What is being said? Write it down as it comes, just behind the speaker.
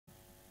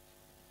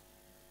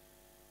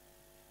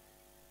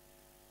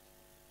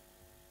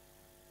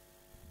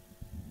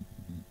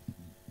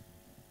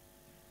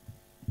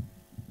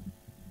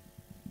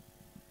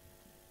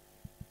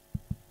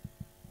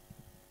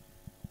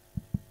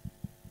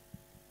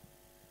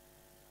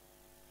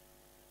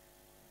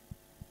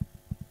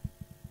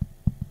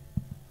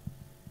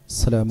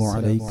السلام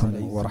عليكم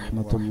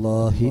ورحمة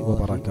الله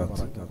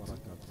وبركاته.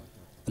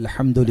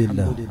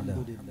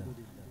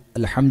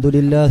 الحمد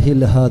لله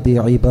الهادي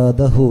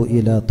عباده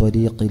إلى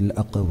طريق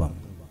الأقوم،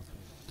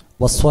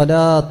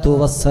 والصلاة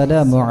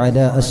والسلام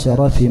على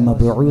أشرف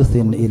مبعوث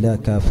إلى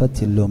كافة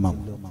الأمم،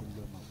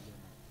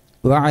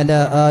 وعلى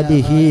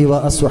آله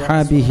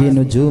وأصحابه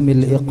نجوم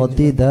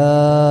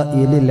الاقتداء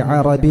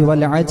للعرب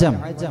والعجم.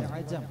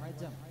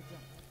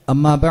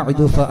 أما بعد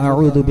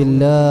فأعوذ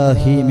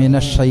بالله من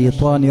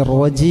الشيطان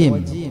الرجيم.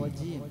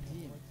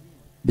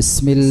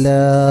 بسم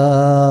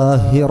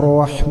الله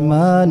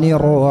الرحمن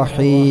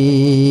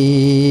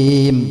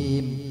الرحيم.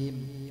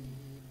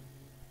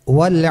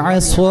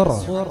 والعصر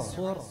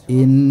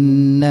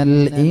إن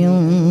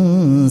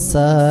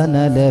الإنسان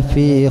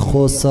لفي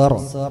خسر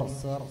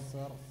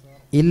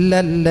إلا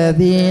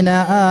الذين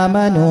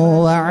آمنوا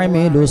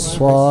وعملوا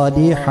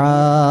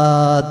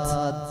الصالحات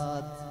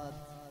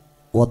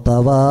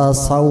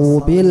وتواصوا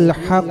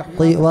بالحق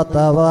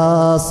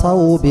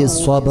وتواصوا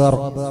بالصبر.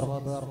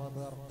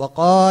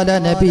 وقال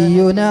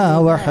نبينا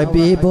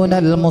وحبيبنا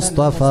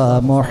المصطفى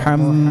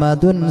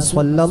محمد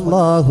صلى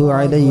الله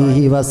عليه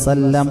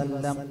وسلم: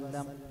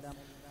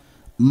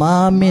 ما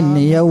من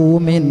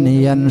يوم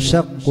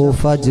ينشق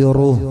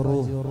فجره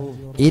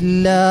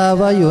إلا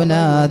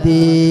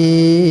ويناديه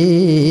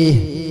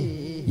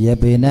يا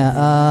ابن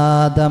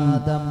آدم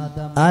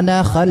أنا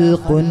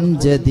خلق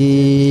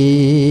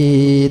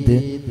جديد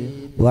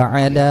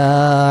وعلى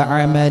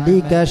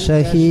عملك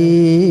شهيد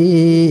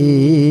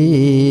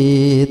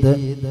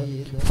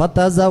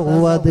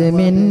فتزود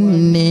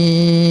مني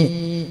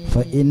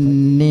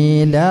فإني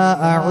لا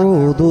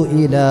أعود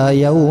إلى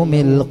يوم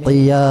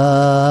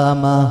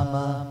القيامة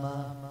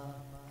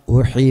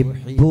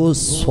أحب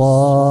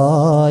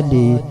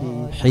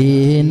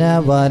الصالحين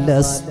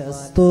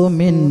ولست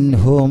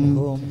منهم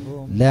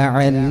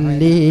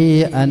لعلي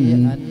أن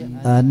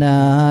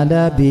أنال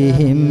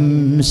بهم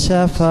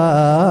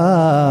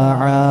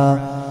شفاعة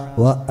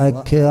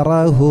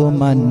وأكره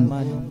من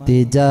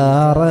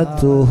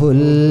تجارته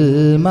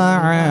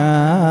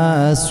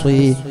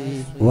المعاصي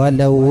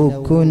ولو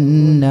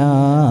كنا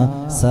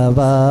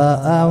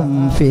سواء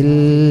في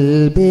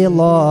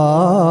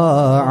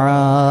البضاعة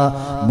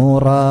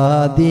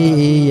مرادي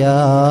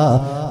يا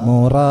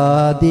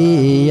مرادي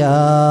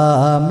يا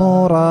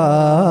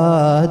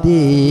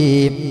مرادي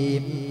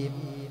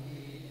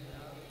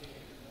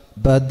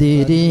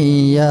بدري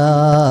يا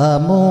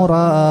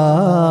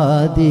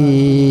مرادي.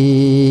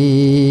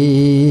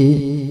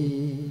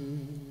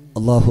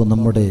 അല്ലാഹു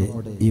നമ്മുടെ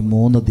ഈ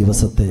 3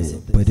 ദിവസത്തെ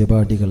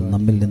പരിപാടികൾ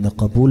നമ്മിൽ നിന്ന്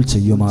കബൂൽ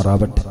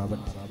ചെയ്യുമാറാവട്ടെ.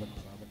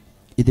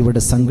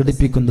 ഇതിവിടെ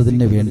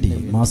സംഘടിപ്പിക്കുന്നതിന് വേണ്ടി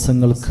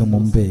മാസങ്ങൾക്ക്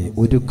മുമ്പേ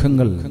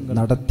ഒരുക്കങ്ങൾ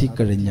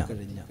നടത്തിക്കഴിഞ്ഞ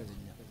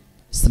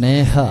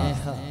സ്നേഹ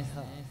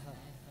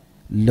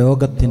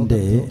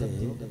ലോകത്തിന്റെ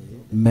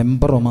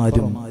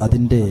മെമ്പർമാരും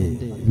അതിൻ്റെ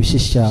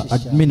വിശിഷ്ട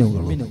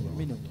അഡ്മിനുകളും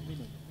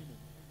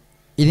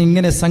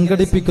ഇതിങ്ങനെ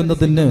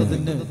സംഘടിപ്പിക്കുന്നതിന്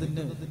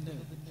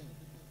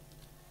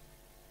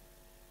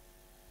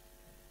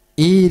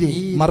ഈ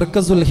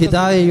മർക്കസുൽ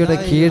ഹിദായയുടെ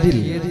കീഴിൽ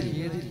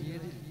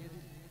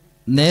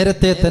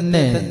നേരത്തെ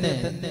തന്നെ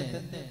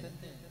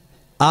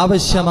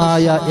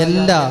ആവശ്യമായ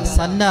എല്ലാ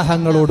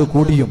സന്നാഹങ്ങളോട്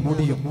കൂടിയും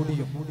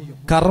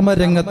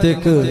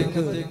കർമ്മരംഗത്തേക്ക്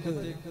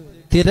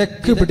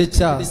തിരക്ക് പിടിച്ച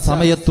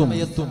സമയത്തും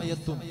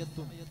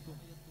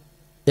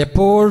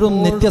എപ്പോഴും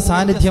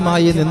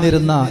നിത്യസാന്നിധ്യമായി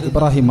നിന്നിരുന്ന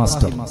ഇബ്രാഹിം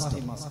മാസ്റ്റർ,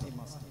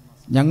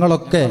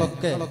 ഞങ്ങളൊക്കെ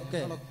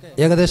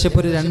ഏകദേശം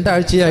ഇപ്പോൾ 2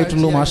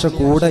 ആഴ്ചയായിട്ടുള്ളൂ മാഷ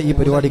കൂടെ ഈ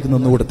പരിപാടിക്ക്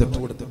നിന്ന് കൊടുത്തിട്ട്.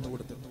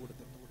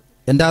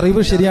 എന്റെ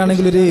അറിവ്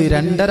ശരിയാണെങ്കിൽ ഒരു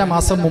 2.5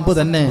 മാസം മുമ്പ്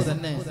തന്നെ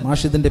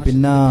മാഷ് ഇതിന്റെ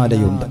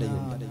പിന്നാലെയുണ്ട്.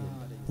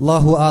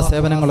 അല്ലാഹു ആ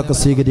സേവനങ്ങളൊക്കെ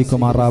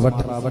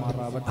സ്വീകരിക്കുമാറാവട്ടെ.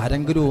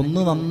 ആരെങ്കിലും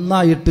ഒന്ന്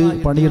നന്നായിട്ട്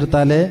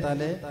പണിയെടുത്താലേ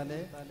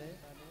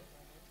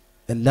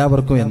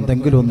എല്ലാവർക്കും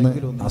എന്തെങ്കിലും ഒന്ന്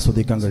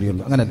ആസ്വദിക്കാൻ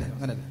കഴിയുള്ളൂ. അങ്ങനല്ലേ?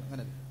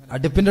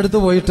 അടുപ്പിന്റെ അടുത്ത്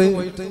പോയിട്ട്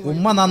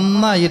ഉമ്മ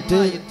നന്നായിട്ട്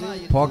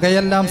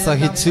പുകയെല്ലാം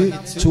സഹിച്ച്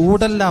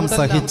ചൂടെല്ലാം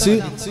സഹിച്ച്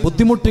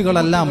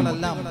ബുദ്ധിമുട്ടുകളെല്ലാം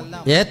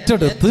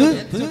ഏറ്റെടുത്ത്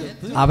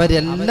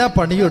അവരെല്ലാ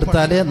പണിയും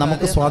എടുത്താലേ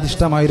നമുക്ക്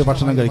സ്വാദിഷ്ടമായൊരു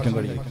ഭക്ഷണം കഴിക്കാൻ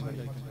കഴിയും.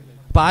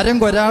 അപ്പൊ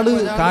ആരെങ്കിലും ഒരാള്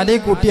കാലേ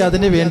കൂട്ടി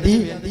അതിനു വേണ്ടി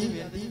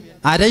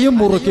അരയും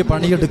മുറുക്കി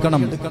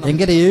പണിയെടുക്കണം,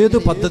 എങ്കിൽ ഏത്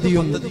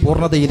പദ്ധതിയും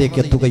പൂർണ്ണതയിലേക്ക്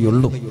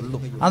എത്തുകയുള്ളൂ.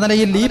 ആ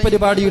നിലയിൽ ഈ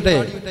പരിപാടിയുടെ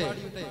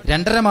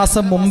 2.5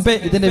 മാസം മുമ്പേ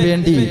ഇതിനു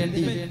വേണ്ടി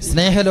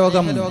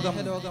സ്നേഹലോകം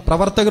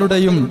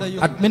പ്രവർത്തകരുടെയും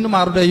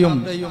അഡ്മിന്മാരുടെയും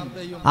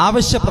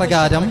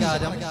ആവശ്യപ്രകാരം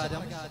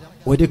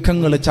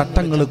ഒരുക്കങ്ങൾ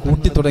ചട്ടങ്ങൾ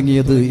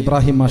കൂട്ടിത്തുടങ്ങിയത്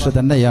ഇബ്രാഹിം മാഷ്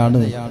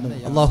തന്നെയാണ്.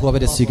 അല്ലാഹു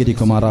അവരെ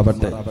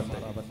സ്വീകരിക്കുമാറാവട്ടെ.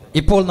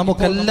 ഇപ്പോൾ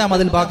നമുക്കെല്ലാം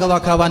അതിൽ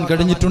ഭാഗവാക്കാവാൻ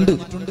കഴിഞ്ഞിട്ടുണ്ട്.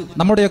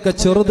 നമ്മുടെയൊക്കെ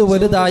ചെറുത്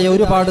വലുതായ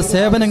ഒരുപാട്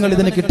സേവനങ്ങൾ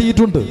ഇതിന്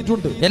കിട്ടിയിട്ടുണ്ട്.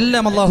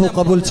 എല്ലാം അല്ലാഹു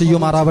കബൂൽ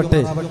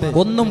ചെയ്യുമാറാവട്ടെ.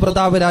 ഒന്നും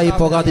വൃഥാവിലായി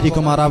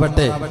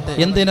പോകാതിരിക്കുമാറാവട്ടെ.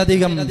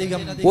 എന്തിനധികം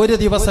ഒരു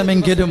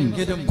ദിവസമെങ്കിലും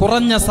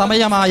കുറഞ്ഞ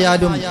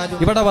സമയമായാലും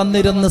ഇവിടെ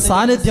വന്നിരുന്ന്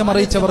സാന്നിധ്യം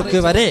അറിയിച്ചവർക്ക്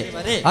വരെ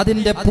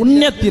അതിന്റെ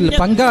പുണ്യത്തിൽ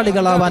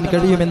പങ്കാളികളാവാൻ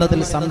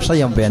കഴിയുമെന്നതിൽ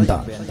സംശയം വേണ്ട.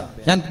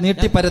 ഞാൻ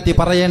നീട്ടിപ്പരത്തി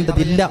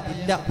പറയേണ്ടതില്ല.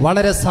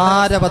 വളരെ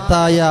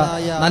സാരവത്തായ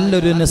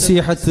നല്ലൊരു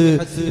നസീഹത്ത്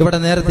ഇവിടെ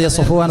നേരത്തെ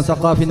സഫ്വാൻ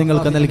സഖാഫി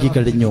നിങ്ങൾക്ക് നൽകി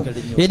കഴിഞ്ഞു.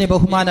 ഇനി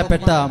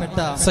ബഹുമാനപ്പെട്ട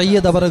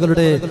സയ്യിദ്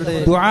അവറുകളുടെ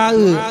ദുആ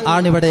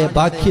ആണിവിടെ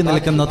ബാക്കി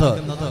നിൽക്കുന്നത്.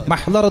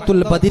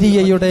 മഹ്ലറത്തുൽ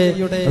ബദരിയയുടെ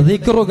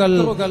ദിക്റുകൾ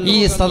ഈ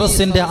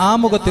സദസ്സിന്റെ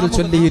ആമുഖത്തിൽ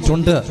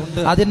ചൊല്ലിയിട്ടുണ്ട്.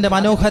 അതിന്റെ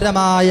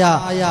മനോഹരമായ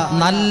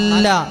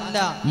നല്ല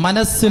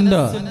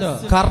മനസ്സിന്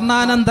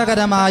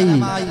കർണാനന്ദകരമായി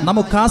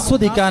നമുക്ക്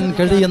ആസ്വദിക്കാൻ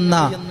കഴിയുന്ന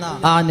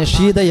ആ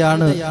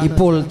നശീദയാണ്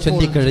ഇപ്പോൾ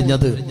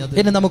ചൊല്ലിക്കഴിഞ്ഞത്.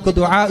 ഇനി നമുക്ക്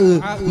ദുആ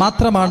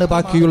മാത്രമാണ്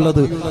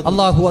ബാക്കിയുള്ളത്.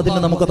 അള്ളാഹു അതിന്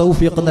നമുക്ക്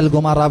തൗഫീഖ്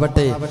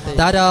നൽകുമാറാവട്ടെ.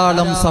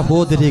 ധാരാളം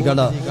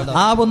സഹോദരികള്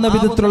ആവുന്ന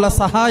വിധത്തിലുള്ള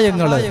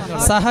സഹായങ്ങള്,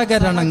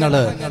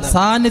 സഹകരണങ്ങള്,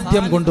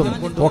 സാന്നിധ്യം കൊണ്ടും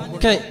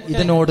ഒക്കെ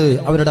ഇതിനോട്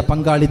അവരുടെ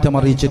പങ്കാളിത്തം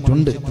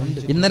അറിയിച്ചിട്ടുണ്ട്.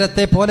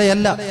 ഇന്നലത്തെ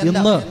പോലെയല്ല,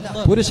 ഇന്ന്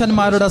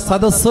പുരുഷന്മാരുടെ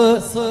സദസ്സ്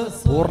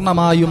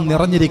പൂർണ്ണമായും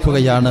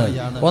നിറഞ്ഞിരിക്കുകയാണ്.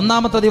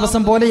 ഒന്നാമത്തെ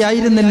ദിവസം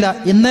പോലെയായിരുന്നില്ല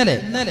ഇന്നലെ.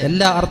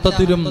 എല്ലാ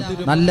അർത്ഥത്തിലും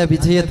നല്ല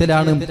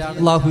വിജയത്തിലാണ്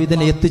അള്ളാഹു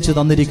ഇതിനെ എത്തിച്ചു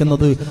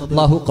തന്നിരിക്കുന്നത്.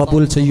 അള്ളാഹു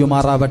കബൂൽ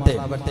ചെയ്യുമാറാവട്ടെ.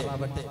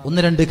 ഒന്ന്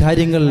രണ്ട്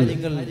കാര്യങ്ങൾ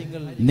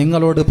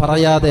നിങ്ങളോട്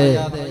പറയാതെ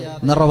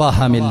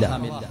നിർവാഹമില്ല.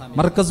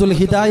 മർക്കസുൽ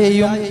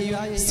ഹിദായയും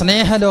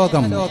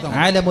സ്നേഹലോകം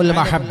ആലമുൽ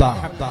മഹബ്ബ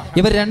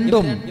ഇവർ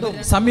രണ്ടും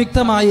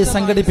സംയുക്തമായി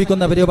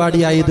സംഘടിപ്പിക്കുന്ന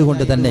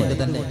പരിപാടിയായതുകൊണ്ട് തന്നെ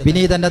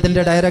വിനീതൻ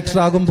അതിന്റെ ഡയറക്ടർ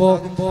ആകുമ്പോ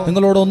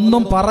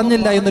നിങ്ങളോടൊന്നും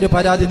പറഞ്ഞില്ല എന്നൊരു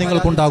പരാതി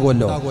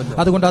നിങ്ങൾക്കുണ്ടാകുമല്ലോ.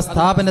 അതുകൊണ്ട് ആ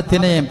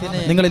സ്ഥാപനത്തിനെ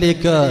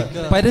നിങ്ങളിലേക്ക്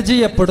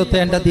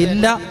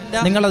പരിചയപ്പെടുത്തേണ്ടതില്ല.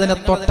 നിങ്ങളതിനെ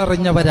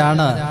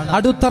തൊട്ടറിഞ്ഞവരാണ്,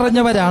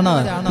 അടുത്തറിഞ്ഞവരാണ്,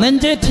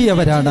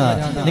 നെഞ്ചേറ്റിയവരാണ്.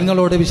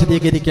 നിങ്ങളോട്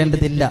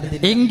വിശദീകരിക്കേണ്ടതില്ല.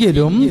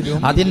 എങ്കിലും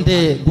അതിന്റെ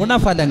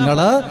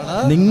ഗുണഫലങ്ങള്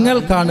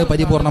നിങ്ങൾക്കാണ്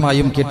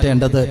പരിപൂർണമായും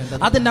കിട്ടേണ്ടത്.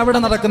 അതിനവിടെ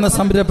നടക്കുന്ന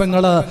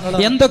സംരംഭങ്ങള്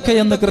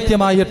എന്തൊക്കെയെന്ന്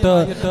കൃത്യമായിട്ട്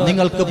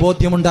നിങ്ങൾക്ക്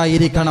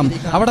ബോധ്യമുണ്ടായിരിക്കണം.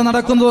 അവിടെ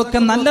നടക്കുന്നതൊക്കെ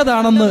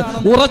നല്ലതാണെന്ന്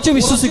ഉറച്ചു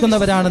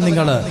വിശ്വസിക്കുന്നവരാണ്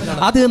നിങ്ങൾ.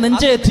 അത്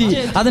നെഞ്ചേറ്റി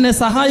അതിനെ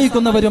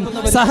സഹായിക്കുന്നവരും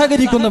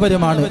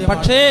സഹകരിക്കുന്നവരുമാണ്.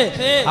 പക്ഷേ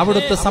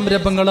അവിടുത്തെ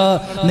സംരംഭങ്ങള്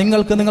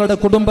നിങ്ങൾക്ക് നിങ്ങളുടെ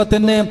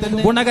കുടുംബത്തിന്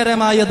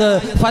ഗുണകരമായത്,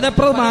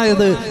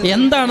 ഫലപ്രദമായത്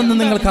എന്താണെന്ന്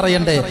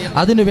നിങ്ങൾക്കറിയണ്ടേ.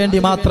 അതിനുവേണ്ടി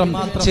മാത്രം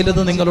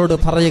ചിലത് നിങ്ങളോട്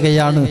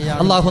പറയുകയാണ്.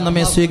 അള്ളാഹു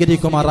നമ്മെ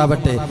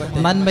സ്വീകരിക്കുമാറാവട്ടെ.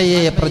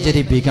 നന്മയെ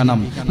പ്രചരിപ്പിക്കണം.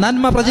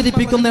 നന്മ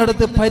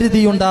പ്രചരിപ്പിക്കുന്നിടത്ത്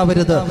പരിധി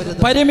ഉണ്ടാവരുത്,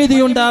 പരിമിതി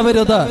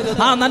ഉണ്ടാവരുത്.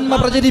 ആ നന്മ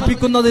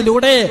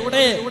പ്രചരിപ്പിക്കുന്നതിലൂടെ,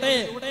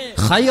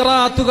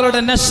 ഖൈറാത്തുകളുടെ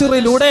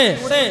നശ്റിലൂടെ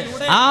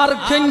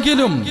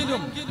ആർക്കെങ്കിലും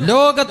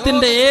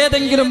ലോകത്തിന്റെ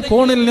ഏതെങ്കിലും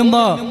കോണിൽ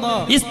നിന്ന്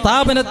ഈ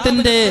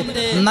സ്ഥാപനത്തിന്റെ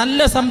നല്ല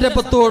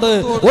സംരംഭത്തോട്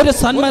ഒരു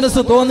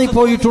സന്മനസ്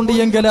തോന്നിപ്പോയിട്ടുണ്ട്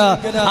എങ്കിൽ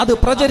അത്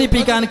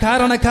പ്രചരിപ്പിക്കാൻ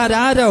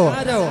കാരണക്കാരാരോ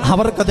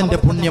അവർക്കതിന്റെ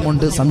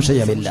പുണ്യമുണ്ട്,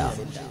 സംശയമില്ല.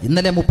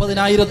 ഇന്നലെ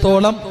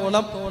 30,000-ഓളം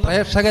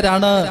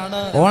പ്രേക്ഷകരാണ്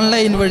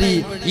ഓൺലൈൻ വഴി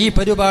ഈ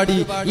പരിപാടി,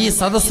 ഈ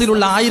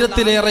സദസ്സിലുള്ള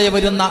 1000-ലേറെ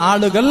വരുന്ന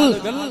ആളുകൾ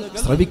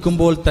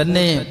ശ്രവിക്കുമ്പോൾ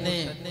തന്നെ,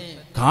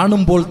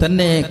 കാണുമ്പോൾ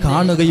തന്നെ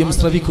കാണുകയും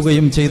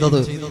ശ്രവിക്കുകയും ചെയ്തത്.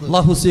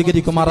 അല്ലാഹു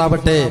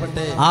സ്വീകരിക്കുമാറാവട്ടെ.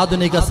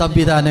 ആധുനിക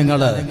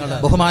സംവിധാനങ്ങള്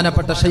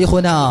ബഹുമാനപ്പെട്ട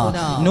ശൈഖുന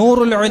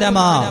നൂറുൽ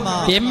ഉലമാ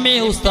MA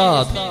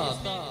ഉസ്താദ്,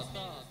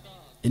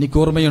 എനിക്ക്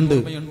ഓർമ്മയുണ്ട്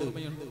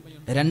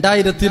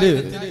 2000-ല്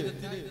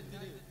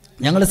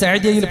ഞങ്ങൾ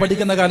സഅദിയയിൽ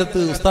പഠിക്കുന്ന കാലത്ത്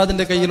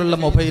ഉസ്താദിന്റെ കയ്യിലുള്ള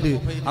മൊബൈല്,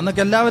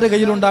 അന്നൊക്കെ എല്ലാവരുടെ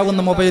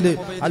കയ്യിലുണ്ടാകുന്ന മൊബൈല്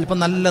അല്പം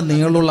നല്ല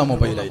നീളമുള്ള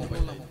മൊബൈലായിരിക്കും.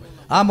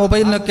 ആ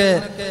മൊബൈലിനൊക്കെ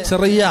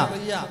ചെറിയ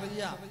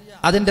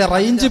അതിന്റെ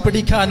റേഞ്ച്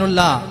പിടിക്കാനുള്ള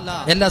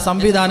എല്ലാ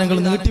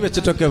സംവിധാനങ്ങളും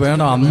നീട്ടിവെച്ചിട്ടൊക്കെ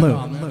വേണം അന്ന്.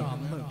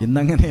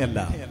 ഇന്നങ്ങനെയല്ല.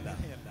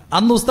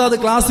 അന്ന് ഉസ്താദ്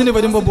ക്ലാസ്സിന്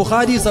വരുമ്പോ,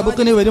 ബുഖാരി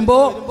സബക്കിന് വരുമ്പോ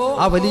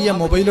ആ വലിയ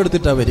മൊബൈൽ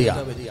എടുത്തിട്ടാ വരിക.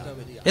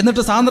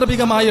 എന്നിട്ട്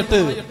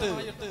സാന്ദർഭികമായിട്ട്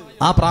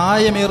ആ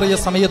പ്രായമേറിയ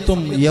സമയത്തും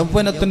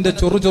യൗവനത്തിന്റെ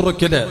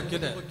ചൊറുചൊറുക്കില്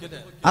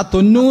ആ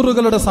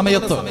 90-കളുടെ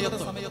സമയത്ത്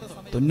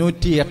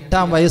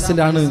 98-ാം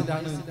വയസ്സിലാണ്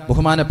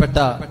ബഹുമാനപ്പെട്ട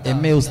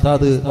MA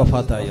ഉസ്താദ്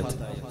വഫാത്തായത്.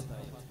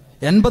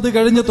 80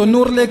 കഴിഞ്ഞ്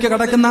 90-ലേക്ക്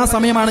കടക്കുന്ന ആ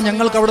സമയമാണ്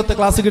ഞങ്ങൾക്ക് അവിടുത്തെ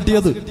ക്ലാസ്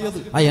കിട്ടിയത്.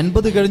 ആ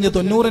 80 കഴിഞ്ഞ്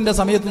 90-ന്റെ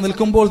സമയത്ത്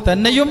നിൽക്കുമ്പോൾ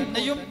തന്നെയും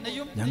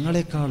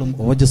ഞങ്ങളെക്കാളും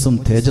ഓജസ്സും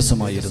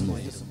തേജസ്സുമായിരുന്നു.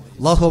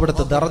 അല്ലാഹു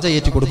അവിടുത്തെ ദർജ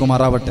ഏറ്റി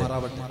കൊടുക്കുമാറാവട്ടെ.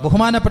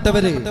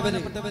 ബഹുമാനപ്പെട്ടവര്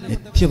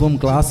നിത്യവും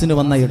ക്ലാസ്സിന്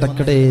വന്ന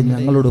ഇടയ്ക്കിടെ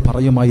ഞങ്ങളോട്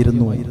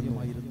പറയുമായിരുന്നു,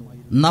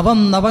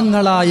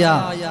 നവങ്ങളായ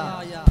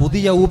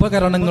പുതിയ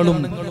ഉപകരണങ്ങളും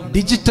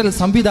ഡിജിറ്റൽ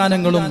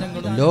സംവിധാനങ്ങളും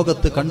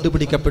ലോകത്ത്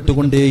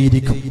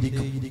കണ്ടുപിടിക്കപ്പെട്ടുകൊണ്ടേയിരിക്കും.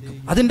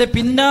 അതിന്റെ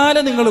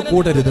പിന്നാലെ നിങ്ങൾ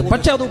കൂടരുത്,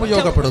 പക്ഷെ അത്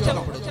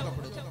ഉപയോഗപ്പെടുത്തണം.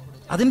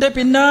 അതിന്റെ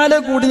പിന്നാലെ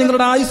കൂടി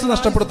നിങ്ങളുടെ ആയുസ്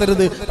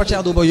നഷ്ടപ്പെടുത്തരുത്, പക്ഷെ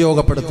അത്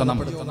ഉപയോഗപ്പെടുത്തണം.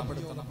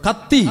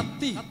 കത്തി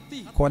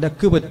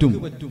കൊലക്ക് പറ്റും,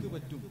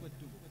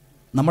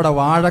 നമ്മുടെ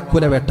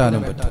വാഴക്കുല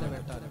വെട്ടാനും പറ്റും.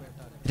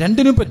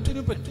 രണ്ടിനും പറ്റും.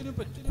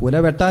 കുല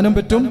വെട്ടാനും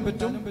പറ്റും,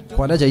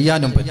 കൊല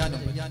ചെയ്യാനും പറ്റും.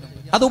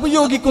 അത്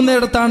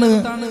ഉപയോഗിക്കുന്നിടത്താണ്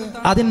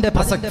അതിന്റെ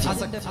പ്രസക്തി.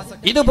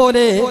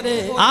 ഇതുപോലെ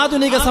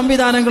ആധുനിക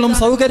സംവിധാനങ്ങളും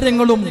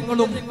സൗകര്യങ്ങളും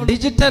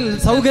ഡിജിറ്റൽ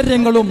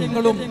സൗകര്യങ്ങളും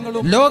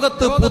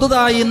ലോകത്ത്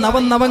പുതുതായി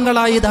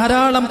നവങ്ങളായി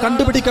ധാരാളം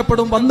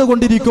കണ്ടുപിടിക്കപ്പെടും,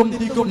 വന്നുകൊണ്ടിരിക്കും,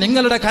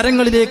 നിങ്ങളുടെ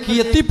കരങ്ങളിലേക്ക്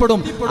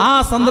എത്തിപ്പെടും. ആ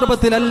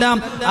സന്ദർഭത്തിലെല്ലാം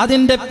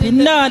അതിന്റെ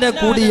പിന്നാലെ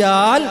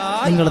കൂടിയാൽ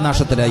നിങ്ങൾ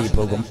നാശത്തിലായി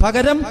പോകും.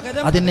 പകരം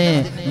അതിനെ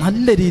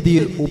നല്ല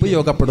രീതിയിൽ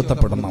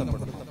ഉപയോഗപ്പെടുത്തപ്പെടണം,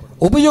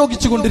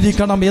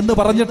 ഉപയോഗിച്ചുകൊണ്ടിരിക്കണം എന്ന്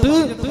പറഞ്ഞിട്ട്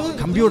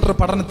കമ്പ്യൂട്ടർ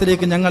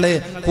പഠനത്തിലേക്ക് ഞങ്ങളെ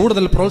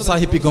കൂടുതൽ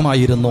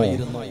പ്രോത്സാഹിപ്പിക്കുമായിരുന്നു.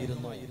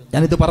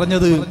 ഞാനിത്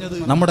പറഞ്ഞത്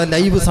നമ്മുടെ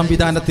ലൈവ്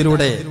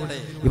സംവിധാനത്തിലൂടെ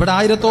ഇവിടെ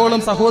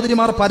 1000-ഓളം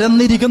സഹോദരിമാർ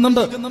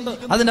പരന്നിരിക്കുന്നുണ്ട്.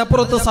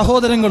 അതിനപ്പുറത്ത്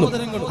സഹോദരങ്ങളും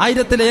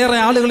 1000-ലേറെ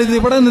ആളുകൾ ഇത്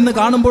ഇവിടെ നിന്ന്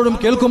കാണുമ്പോഴും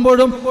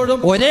കേൾക്കുമ്പോഴും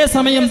ഒരേ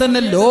സമയം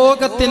തന്നെ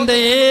ലോകത്തിന്റെ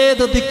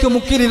ഏത്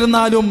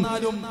ദിക്കുമുക്കിലിരുന്നാലും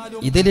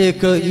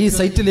ഇതിലേക്ക്, ഈ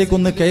സൈറ്റിലേക്ക്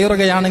ഒന്ന്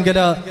കയറുകയാണെങ്കിൽ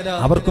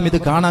അവർക്കും ഇത്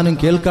കാണാനും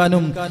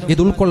കേൾക്കാനും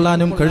ഇത്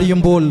ഉൾക്കൊള്ളാനും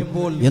കഴിയുമ്പോൾ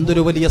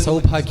എന്തൊരു വലിയ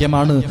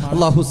സൗഭാഗ്യമാണ്.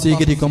 അള്ളാഹു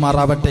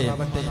സ്വീകരിക്കുമാറാവട്ടെ.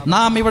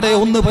 നാം ഇവിടെ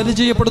ഒന്ന്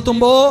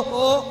പരിചയപ്പെടുത്തുമ്പോ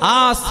ആ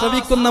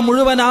ശ്രവിക്കുന്ന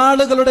മുഴുവൻ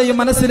ആളുകളുടെയും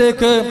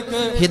മനസ്സിലേക്ക്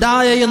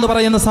ഹിദായ എന്ന്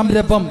പറയുന്ന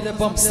സംരംഭം,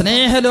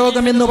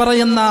 സ്നേഹലോകം എന്ന്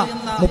പറയുന്ന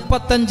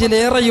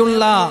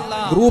 35-ലേറെയുള്ള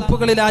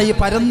ഗ്രൂപ്പുകളിലായി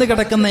പരന്നു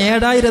കിടക്കുന്ന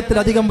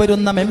 7000-ലധികം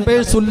വരുന്ന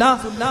മെമ്പേഴ്സുള്ള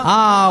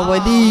ആ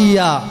വലിയ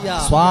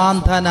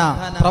സ്വാന്തന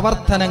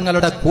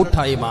പ്രവർത്തനങ്ങളുടെ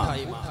കൂട്ടായ്മ,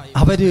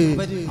 അവര്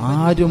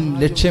ആരും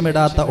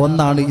ലക്ഷ്യമിടാത്ത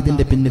ഒന്നാണ്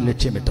ഇതിന്റെ പിന്നിൽ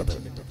ലക്ഷ്യമിട്ടത്.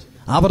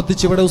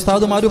 ആവർത്തിച്ച് ഇവിടെ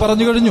ഉസ്താദുമാര്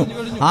പറഞ്ഞു കഴിഞ്ഞു,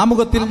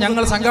 ആമുഖത്തിൽ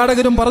ഞങ്ങൾ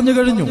സംഘാടകരും പറഞ്ഞു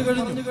കഴിഞ്ഞു.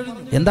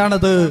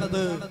 എന്താണത്?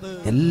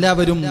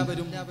 എല്ലാവരും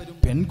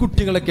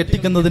പെൺകുട്ടികളെ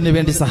കെട്ടിക്കുന്നതിന്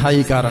വേണ്ടി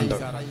സഹായിക്കാറുണ്ട്.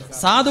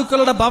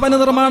 സാധുക്കളുടെ ഭവന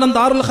നിർമ്മാണം,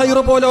 ദാറുൽ ഖൈർ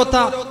പോലോത്ത,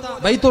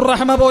 ബൈത്തുർ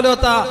റഹ്മ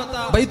പോലോത്ത,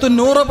 ബൈത്തുൻ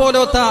നൂർ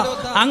പോലോത്ത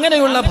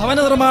അങ്ങനെയുള്ള ഭവന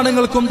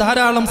നിർമ്മാണങ്ങൾക്കും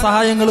ധാരാളം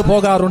സഹായങ്ങൾ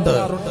പോകാറുണ്ട്.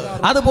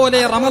 അതുപോലെ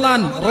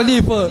റമദാൻ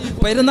റിലീഫ്,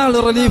 പെരുന്നാൾ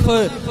റിലീഫ്,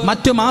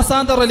 മറ്റു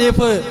മാസാന്ത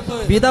റിലീഫ്,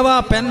 വിധവ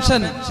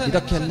പെൻഷൻ,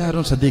 ഇതൊക്കെ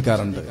എല്ലാവരും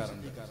ശ്രദ്ധിക്കാറുണ്ട്.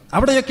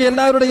 അവിടെയൊക്കെ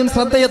എല്ലാവരുടെയും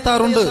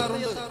ശ്രദ്ധയെത്താറുണ്ട്.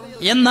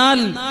 എന്നാൽ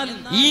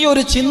ഈ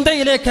ഒരു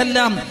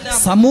ചിന്തയിലേക്കെല്ലാം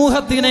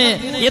സമൂഹത്തിനെ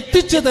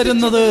എത്തിച്ചു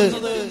തരുന്നത്,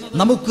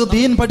 നമുക്ക്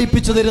ദീൻ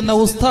പഠിപ്പിച്ചു തരുന്ന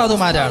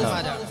ഉസ്താദുമാരാണ്.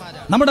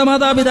 നമ്മുടെ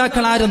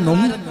മാതാപിതാക്കളാരെന്നും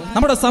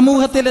നമ്മുടെ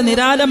സമൂഹത്തിലെ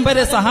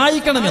നിരാലംബരെ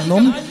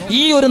സഹായിക്കണമെന്നും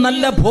ഈ ഒരു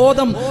നല്ല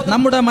ബോധം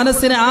നമ്മുടെ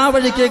മനസ്സിനെ ആ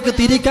വഴിക്കേക്ക്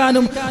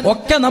തിരിക്കാനും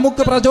ഒക്കെ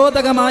നമുക്ക്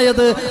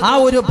പ്രചോദകമായത്, ആ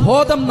ഒരു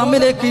ബോധം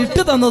നമ്മിലേക്ക്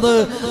ഇട്ടു തന്നത്,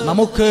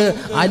 നമുക്ക്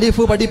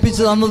അലിഫ്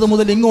പഠിപ്പിച്ചു തന്നത്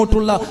മുതൽ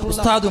ഇങ്ങോട്ടുള്ള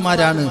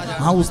ഉസ്താദുമാരാണ്.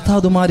 ആ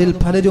ഉസ്താദുമാരിൽ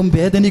പലരും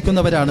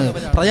വേദനിക്കുന്നവരാണ്,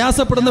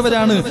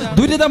 പ്രയാസപ്പെടുന്നവരാണ്,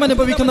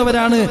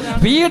 ദുരിതമനുഭവിക്കുന്നവരാണ്,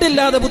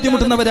 വീടില്ലാതെ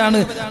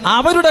ബുദ്ധിമുട്ടുന്നവരാണ്.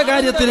 അവരുടെ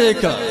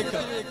കാര്യത്തിലേക്ക്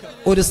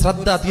ഒരു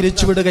ശ്രദ്ധ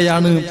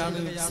തിരിച്ചുവിടുകയാണ്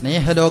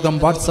സ്നേഹലോകം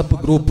വാട്സപ്പ്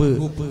ഗ്രൂപ്പ്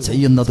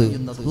ചെയ്യുന്നത്.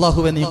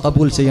 അല്ലാഹുവേ നീ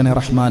ഖബൂൽ ചെയ്യണേ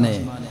റഹ്മാനെ.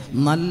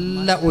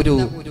 നല്ല ഒരു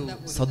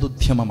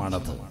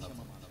സദുദ്യമമാണത്,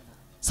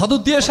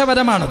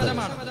 സദുദ്ദേശപരമാണത്.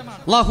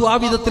 അല്ലാഹു ആ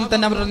വിധത്തിൽ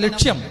തന്നെ അവരുടെ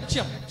ലക്ഷ്യം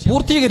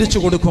പൂർത്തീകരിച്ചു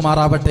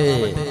കൊടുക്കുമാറാവട്ടെ.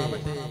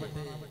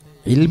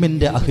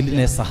 ഇൽമിന്റെ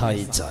അഹ്ലിനെ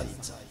സഹായിച്ചാൽ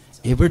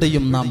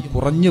എവിടെയും നാം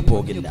കുറഞ്ഞു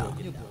പോകില്ല.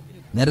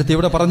 നേരത്തെ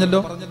ഇവിടെ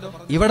പറഞ്ഞല്ലോ,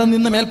 ഇവിടെ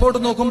നിന്ന് മേൽപോട്ട്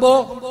നോക്കുമ്പോ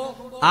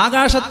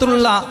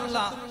ആകാശത്തുള്ള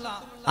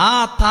ആ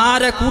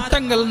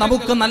താരകൂട്ടങ്ങൾ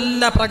നമുക്ക്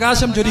നല്ല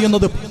പ്രകാശം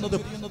ചൊരിയുന്നത്.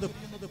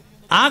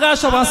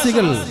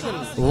 ആകാശവാസികൾ,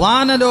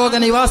 വാനലോക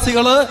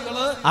നിവാസികള്,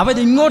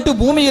 അവരിങ്ങോട്ട്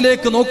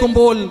ഭൂമിയിലേക്ക്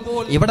നോക്കുമ്പോൾ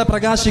ഇവിടെ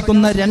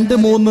പ്രകാശിക്കുന്ന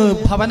 2-3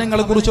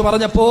 ഭവനങ്ങളെ കുറിച്ച്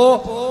പറഞ്ഞപ്പോ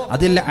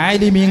അതിൽ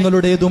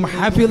ആലിമീങ്ങളുടേതും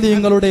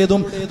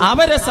ഹാഫിളീങ്ങളുടേതും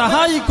അവരെ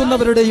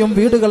സഹായിക്കുന്നവരുടെയും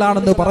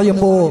വീടുകളാണെന്ന്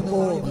പറയുമ്പോ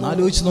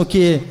ഒന്നാലോചിച്ച്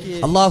നോക്കിയേ,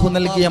 അള്ളാഹു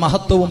നൽകിയ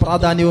മഹത്വവും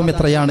പ്രാധാന്യവും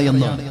എത്രയാണ്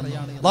എന്ന്.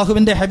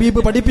 അല്ലാഹുവിന്റെ ഹബീബ്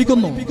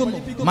പഠിപ്പിക്കുന്നു,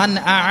 മൻ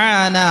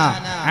അആന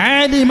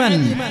ആലിമൻ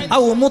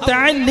ഔ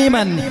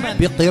മുതഅല്ലിമൻ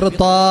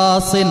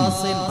ബിഖിർതാസിൻ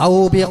ഔ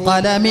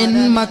ബിഖലമിൻ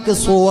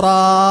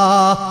മക്സൂറാ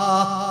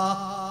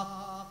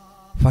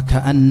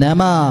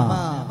ഫകഅന്നമാ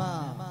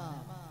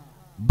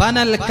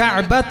ബനൽ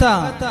കഅബത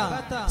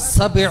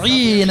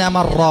 70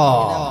 മറ.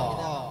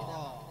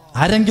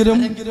 ആരെങ്കിലും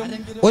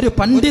ഒരു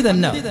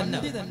പണ്ഡിതന്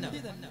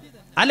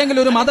അല്ലെങ്കിൽ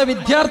ഒരു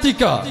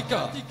മതവിദ്യാർത്ഥിക്ക്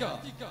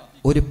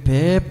ഒരു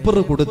പേപ്പർ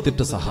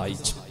കൊടുത്തിട്ട്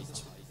സഹായിച്ചു,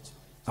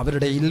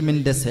 അവരുടെ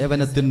ഇൽമിന്റെ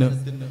സേവനത്തിന്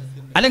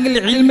അല്ലെങ്കിൽ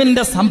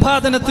ഇൽമിന്റെ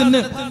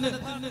സമ്പാദനത്തിന്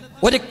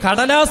ഒരു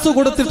കടലാസ്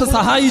കൊടുത്തിട്ട്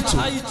സഹായിച്ചു.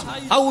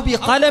 ഔ ബി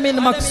ഖലമിൻ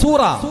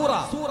മക്സൂറ,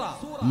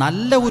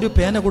 നല്ല ഒരു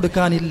പേന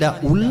കൊടുക്കാനില്ല,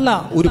 ഉള്ള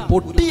ഒരു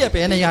പൊട്ടിയ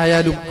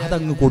പേനയായാലും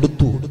അതങ്ങ്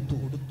കൊടുത്തു.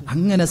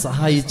 അങ്ങനെ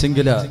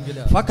സഹായിച്ചെങ്കിൽ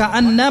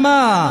ഫകഅന്നമാ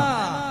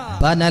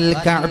ബനൽ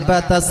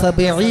കഅബത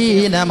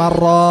 70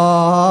 മറ.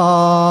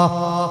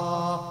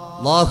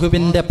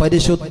 അല്ലാഹുവിന്റെ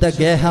പരിശുദ്ധ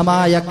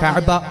ഗേഹമായ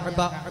കഅബ,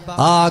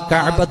 ആ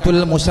കഅബത്തുൽ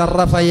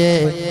മുശറഫയെ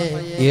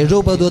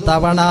 70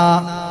 തവണ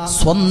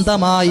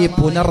സ്വന്തമായി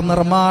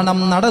പുനർനിർമ്മാണം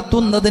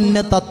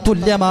നടത്തുന്നതിന്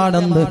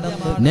തത്തുല്യമാണെന്ന്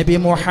നബി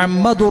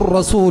മുഹമ്മദുർ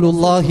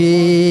റസൂലുള്ളാഹി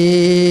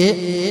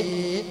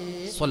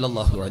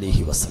സ്വല്ലല്ലാഹു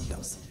അലൈഹി വസല്ലം.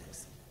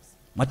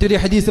 മറ്റൊരു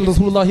ഹദീസിൽ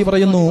റസൂലുള്ളാഹി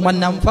പറയുന്നു, മൻ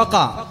അൻഫഖ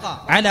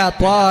അലാ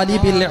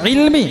ത്വാലിബിൽ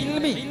ഇൽമി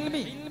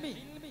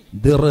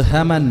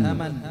ദിർഹമൻ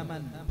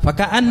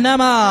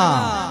ഫകഅന്നമാ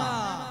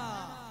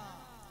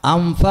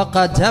അൻഫഖ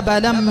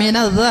ജബലൻ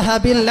മിനൽ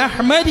ദഹബിൽ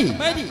അഹ്മരി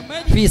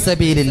ഫീ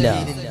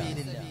സബീലില്ലാഹ്.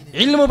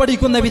 ഇൽമു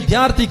പഠിക്കുന്ന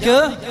വിദ്യാർത്ഥിക്ക്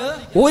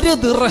 1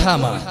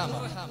 ദിർഹം,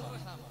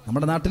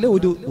 നമ്മുടെ നാട്ടിലെ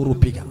 1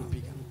 ഉറുപ്പിക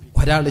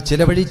ഒരാൾ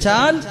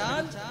ചിലവഴിച്ചാൽ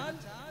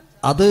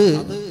അത്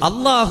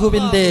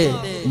അല്ലാഹുവിന്റെ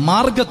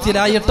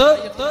മാർഗത്തിലായിട്ട്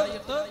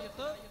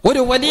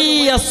ഒരു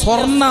വലിയ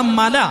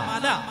സ്വർണ്ണമല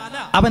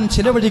അവൻ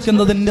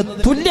ചിലവഴിക്കുന്നതിന്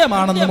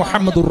തുല്യമാണെന്ന്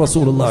മുഹമ്മദുർ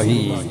റസൂലുള്ളാഹി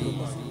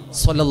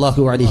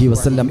സ്വല്ലല്ലാഹു അലൈഹി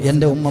വസല്ലം.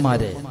 എന്റെ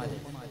ഉമ്മമാരെ,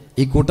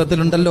 ഈ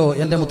കൂട്ടത്തിലുണ്ടല്ലോ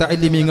എന്റെ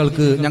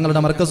മുതഅല്ലിമീങ്ങൾക്ക്,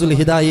 ഞങ്ങളുടെ മർക്കസുൽ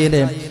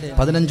ഹിദായയിലെ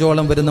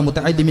 15ഓളം വരുന്ന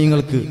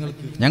മുതഅല്ലിമീങ്ങൾക്ക്,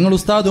 ഞങ്ങൾ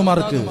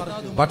ഉസ്താദുമാർക്ക്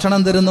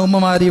ഭക്ഷണം തരുന്ന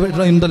ഉമ്മമാരി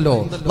ഉണ്ടല്ലോ,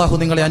 അല്ലാഹു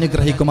നിങ്ങളെ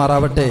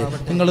അനുഗ്രഹിക്കുമാറാവട്ടെ.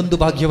 നിങ്ങൾ എന്തു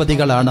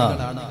ഭാഗ്യവതികളാണ്,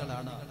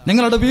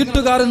 നിങ്ങളുടെ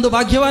വീട്ടുകാർ എന്ത്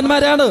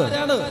ഭാഗ്യവാന്മാരാണ്.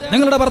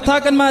 നിങ്ങളുടെ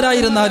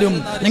ഭർത്താക്കന്മാരായിരുന്നാലും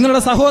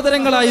നിങ്ങളുടെ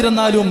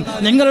സഹോദരങ്ങളായിരുന്നാലും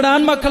നിങ്ങളുടെ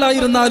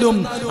ആൺമക്കളായിരുന്നാലും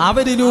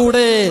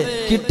അവരിലൂടെ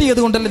കിട്ടിയത്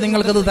കൊണ്ടല്ലേ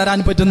നിങ്ങൾക്കത് തരാൻ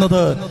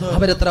പറ്റുന്നത്.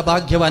 അവരെത്ര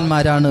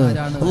ഭാഗ്യവാന്മാരാണ്.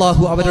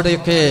 അല്ലാഹു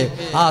അവരുടെയൊക്കെ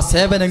ആ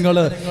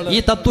സേവനങ്ങള് ഈ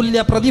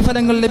തത്തുല്യ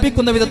പ്രതിഫലങ്ങൾ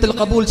ലഭിക്കുന്ന വിധത്തിൽ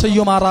കബൂൽ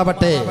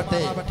ചെയ്യുമാറാവട്ടെ.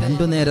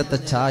 2 നേരത്തെ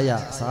ചായ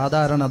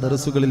സാധാരണ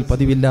ദർസുകളിൽ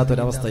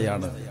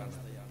പതിവില്ലാത്തൊരവസ്ഥയാണ്.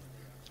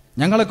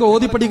 ഞങ്ങളൊക്കെ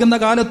ഓതിപ്പടിക്കുന്ന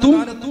കാലത്തും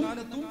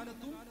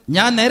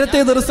ഞാൻ നേരത്തെ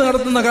ദർസ്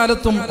നടത്തുന്ന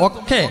കാലത്തും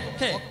ഒക്കെ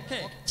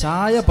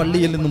ചായ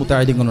പള്ളിയിൽ നിന്ന്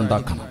മുത്തഅല്ലിങ്ങൾ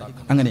ഉണ്ടാക്കണം.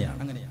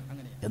 അങ്ങനെയാണ്.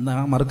 എന്നാൽ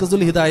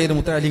മർക്കസുൽ ഹിദായയിലെ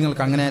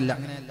മുത്തഅല്ലിങ്ങൾക്ക് അങ്ങനെയല്ല.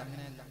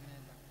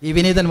 ഈ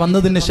വിനീതൻ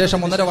വന്നതിന് ശേഷം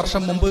 1.5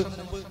 വർഷം മുമ്പ്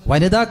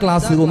വനിതാ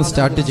ക്ലാസ് ഒന്ന്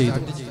സ്റ്റാർട്ട്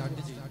ചെയ്തു.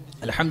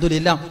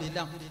 അൽഹംദുലില്ലാ,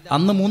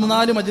 അന്ന്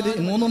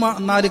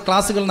 3-4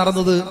 ക്ലാസുകൾ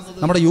നടന്നത്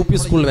നമ്മുടെ UP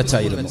സ്കൂളിൽ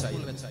വെച്ചായിരുന്നു.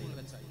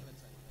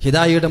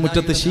 ഹിദായയുടെ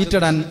മുറ്റത്ത്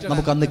ഷീറ്റിടാൻ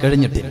നമുക്ക് അന്ന്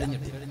കഴിഞ്ഞിട്ടില്ല.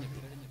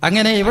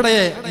 അങ്ങനെ ഇവിടെ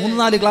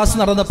 3-4 ക്ലാസ്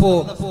നടന്നപ്പോ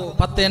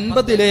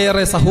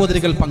 1080-ലേറെ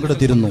സഹോദരികൾ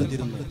പങ്കെടുത്തിരുന്നു.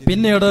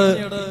 പിന്നീട്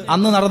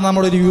അന്ന് നടന്ന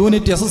നമ്മുടെ ഒരു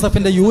യൂണിറ്റ്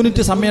SSFന്റെ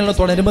യൂണിറ്റ്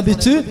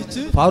സമ്മേളനത്തോടനുബന്ധിച്ച്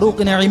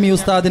ഫാറൂഖ് നഈമി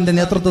ഉസ്താദിന്റെ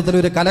നേതൃത്വത്തിൽ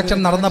ഒരു കലക്ഷൻ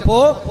നടന്നപ്പോ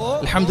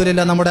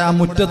അൽഹംദുലില്ലാ നമ്മുടെ ആ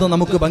മുറ്റത്ത്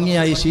നമുക്ക്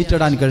ഭംഗിയായി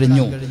ഷീറ്റിടാൻ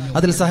കഴിഞ്ഞു.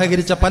 അതിൽ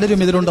സഹകരിച്ച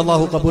പലരും ഇതിലുണ്ട്.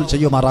 അല്ലാഹു കബൂൽ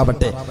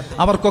ചെയ്യുമാറാവട്ടെ.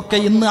 അവർക്കൊക്കെ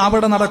ഇന്ന്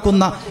അവിടെ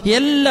നടക്കുന്ന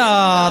എല്ലാ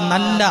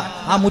നല്ല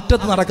ആ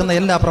മുറ്റത്ത് നടക്കുന്ന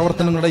എല്ലാ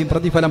പ്രവർത്തനങ്ങളുടെയും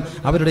പ്രതിഫലം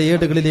അവരുടെ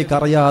ഏടുകളിലേക്ക്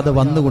അറിയാതെ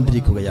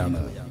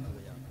വന്നുകൊണ്ടിരിക്കുകയാണ്.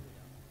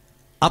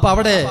 അപ്പൊ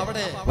അവിടെ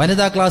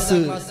വനിതാ ക്ലാസ്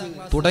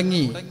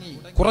തുടങ്ങി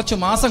കുറച്ചു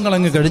മാസങ്ങൾ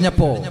അങ്ങ്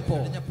കഴിഞ്ഞപ്പോ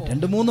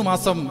 2-3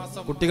 മാസം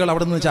കുട്ടികൾ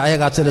അവിടെ നിന്ന് ചായ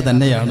കാച്ചല്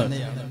തന്നെയാണ്.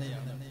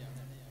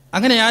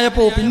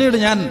 അങ്ങനെയായപ്പോ പിന്നീട്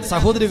ഞാൻ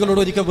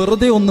സഹോദരികളോട് ഒരിക്കൽ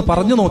വെറുതെ ഒന്ന്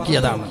പറഞ്ഞു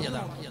നോക്കിയതാണ്.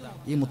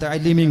 ഈ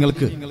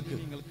മുത്തഅല്ലിമീങ്ങൾക്ക്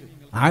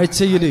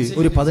ആഴ്ചയിൽ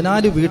ഒരു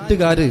 14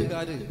 വീട്ടുകാര്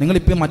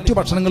നിങ്ങളിപ്പോ മറ്റു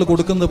ഭക്ഷണങ്ങൾ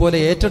കൊടുക്കുന്നത് പോലെ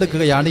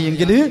ഏറ്റെടുക്കുകയാണ്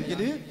എങ്കിൽ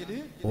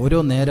ഓരോ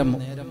നേരം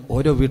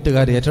ഓരോ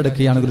വീട്ടുകാർ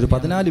ഏറ്റെടുക്കുകയാണെങ്കിൽ ഒരു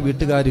 14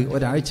 വീട്ടുകാർ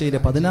ഒരാഴ്ചയിലെ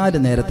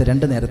 14 നേരത്തെ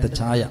 2 നേരത്തെ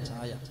ചായ,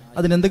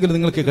 അതിനെന്തെങ്കിലും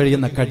നിങ്ങൾക്ക്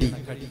കഴിയുന്ന കടി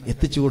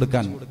എത്തിച്ചു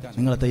കൊടുക്കാൻ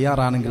നിങ്ങൾ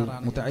തയ്യാറാണെങ്കിൽ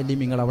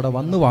മുത്തഅല്ലിമീങ്ങൾ അവിടെ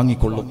വന്ന്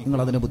വാങ്ങിക്കൊള്ളും, നിങ്ങൾ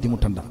അതിന്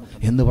ബുദ്ധിമുട്ടണ്ട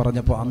എന്ന്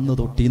പറഞ്ഞപ്പോൾ അന്ന്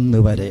തൊട്ട് ഇന്ന്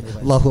വരെ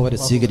അല്ലാഹു അവരെ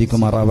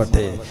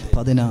സ്വീകരിക്കുമാറാവട്ടെ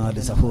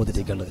 14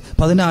 സഹോദരികൾ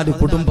 14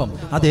 കുടുംബം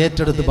അത്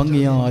ഏറ്റെടുത്ത്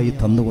ഭംഗിയായി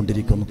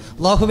തന്നുകൊണ്ടിരിക്കുന്നു.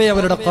 അല്ലാഹുവേ,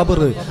 അവരുടെ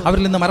ഖബർ,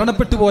 അവരിൽ നിന്ന്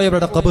മരണപ്പെട്ടു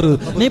പോയവരുടെ ഖബർ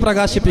നീ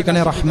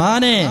പ്രകാശിപ്പിക്കണേ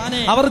റഹ്മാനെ.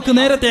 അവർക്ക്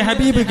നേരത്തെ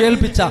ഹബീബ്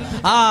കേൾപ്പിച്ച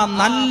ആ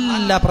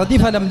നല്ല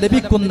പ്രതിഫലം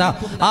ലഭിക്കുന്ന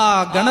ആ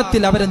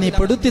ഗണത്തിൽ അവരെ നീ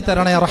പെടുത്തി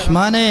തരണേ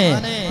റഹ്മാനെ.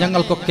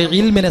 ഞങ്ങൾക്കൊക്കെ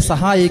ഇൽമിനെ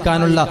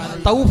സഹായിക്കാനുള്ള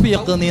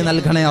തൗഫീഖ് നീ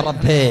നൽകണേ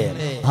റബ്ബേ.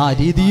 ആ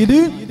രീതിയിൽ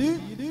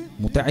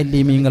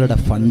മുത്തഅല്ലിമീങ്ങളുടെ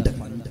ഫണ്ട്,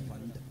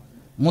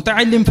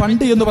 മുത്തഅല്ലിം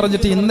ഫണ്ട് എന്ന്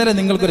പറഞ്ഞിട്ട് ഇന്നലെ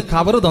നിങ്ങൾക്കൊരു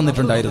കവർ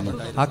തന്നിട്ടുണ്ടായിരുന്നു.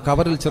 ആ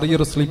കവറിൽ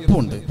ചെറിയൊരു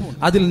സ്ലിപ്പുണ്ട്.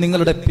 അതിൽ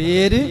നിങ്ങളുടെ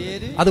പേര്,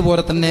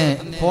 അതുപോലെ തന്നെ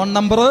ഫോൺ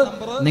നമ്പർ,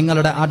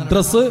 നിങ്ങളുടെ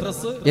അഡ്രസ്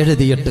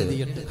എഴുതിയിട്ട്,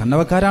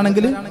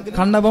 കണ്ണവക്കാരാണെങ്കിൽ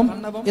കണ്ണവം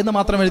എന്ന്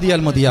മാത്രം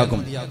എഴുതിയാൽ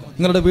മതിയാകും.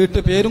 നിങ്ങളുടെ വീട്ടു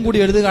പേരും കൂടി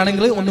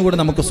എഴുതുകയാണെങ്കിൽ ഒന്നുകൂടി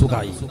നമുക്ക്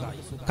സുഖമായി.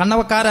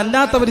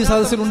 കണ്ണവക്കാരല്ലാത്തവർ ഈ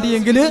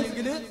സദസ്സിലുണ്ടെങ്കിൽ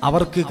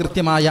അവർക്ക്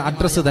കൃത്യമായ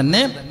അഡ്രസ്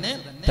തന്നെ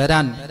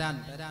തരാൻ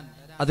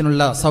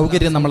അതിനുള്ള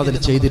സൗകര്യം നമ്മൾ അതിൽ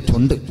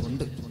ചെയ്തിട്ടുണ്ട്.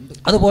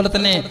 അതുപോലെ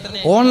തന്നെ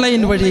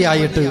ഓൺലൈൻ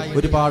വഴിയായിട്ട്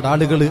ഒരുപാട്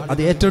ആളുകൾ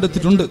അത്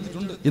ഏറ്റെടുത്തിട്ടുണ്ട്.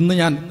 ഇന്ന്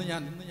ഞാൻ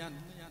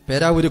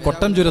പേരാവൂര്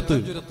കൊട്ടംചുരത്ത്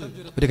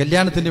ഒരു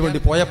കല്യാണത്തിന്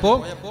വേണ്ടി പോയപ്പോ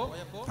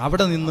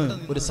അവിടെ നിന്ന്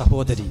ഒരു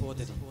സഹോദരി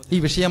ഈ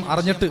വിഷയം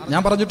അറിഞ്ഞിട്ട്,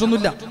 ഞാൻ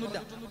പറഞ്ഞിട്ടൊന്നുമില്ല,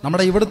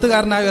 നമ്മുടെ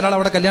ഇവിടുത്തുകാരനായ ഒരാൾ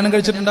അവിടെ കല്യാണം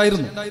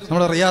കഴിച്ചിട്ടുണ്ടായിരുന്നു,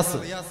 നമ്മുടെ റിയാസ്.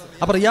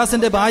 അപ്പൊ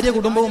റിയാസിന്റെ ഭാര്യ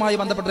കുടുംബവുമായി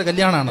ബന്ധപ്പെട്ട ഒരു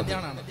കല്യാണമാണത്.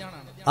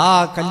 ആ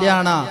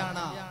കല്യാണ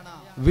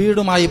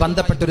വീടുമായി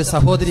ബന്ധപ്പെട്ട ഒരു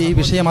സഹോദരി ഈ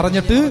വിഷയം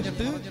അറിഞ്ഞിട്ട്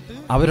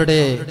അവരുടെ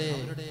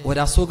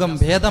ഒരസുഖം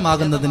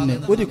ഭേദമാകുന്നതിന്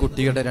ഒരു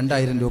കുട്ടിയുടെ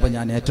 2000 രൂപ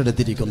ഞാൻ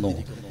ഏറ്റെടുത്തിരിക്കുന്നു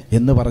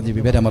എന്ന് പറഞ്ഞ്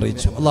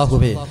വിവരമറിയിച്ചു.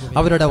 അല്ലാഹുവേ,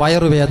 അവരുടെ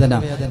വയറുവേദന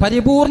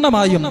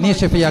പരിപൂർണമായും നീ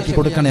ശഫിയാക്കി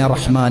കൊടുക്കണേ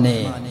റഹ്മാനെ.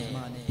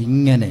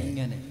 ഇങ്ങനെ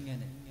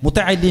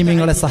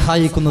മുത്തഅല്ലിമീങ്ങളെ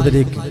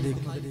സഹായിക്കുന്നതിലേക്ക്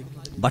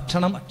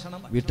ഭക്ഷണം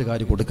വീട്ടുകാർ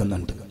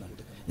കൊടുക്കുന്നുണ്ട്.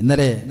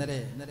 ഇന്നലെ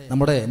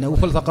നമ്മുടെ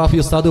നൗഫൽ സഖാഫി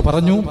ഉസ്താദ്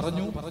പറഞ്ഞു,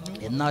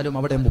 എന്നാലും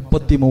അവിടെ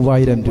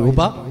 33,000 രൂപ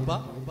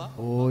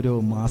ഓരോ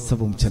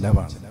മാസവും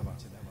ചെലവാണ്.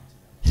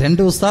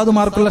 2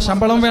 ഉസ്താദുമാർക്കുള്ള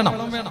ശമ്പളം വേണം.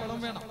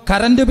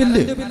 കറന്റ്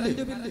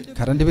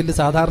ബില്ല്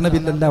സാധാരണ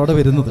ബില്ലല്ല അവിടെ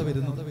വരുന്നത്.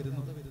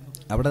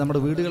 അവിടെ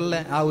നമ്മുടെ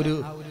വീടുകളിലെ ആ ഒരു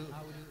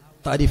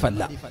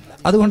താരിഫല്ല.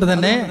 അതുകൊണ്ട്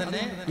തന്നെ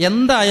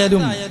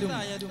എന്തായാലും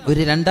ഒരു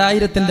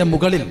 2000-ന്റെ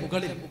മുകളിൽ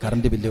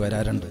കറന്റ് ബില്ല്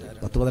വരാറുണ്ട്.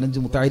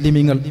 10-15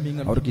 മുത്തഅല്ലിമീങ്ങൾ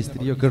അവർക്ക്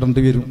സ്ത്രീയൊക്കെ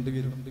ഇടേണ്ടി വരും.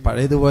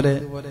 പഴയതുപോലെ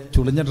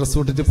ചുളിഞ്ഞ ഡ്രസ്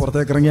ഇട്ടിട്ട്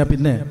പുറത്തേക്ക് ഇറങ്ങിയാൽ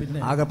പിന്നെ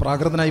ആകെ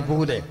പ്രാകൃതനായി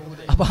പോകൂലേ.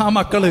 അപ്പൊ ആ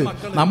മക്കള്,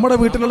 നമ്മുടെ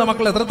വീട്ടിലുള്ള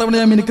മക്കൾ എത്ര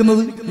തവണയാണ്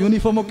മിനിക്കുന്നത്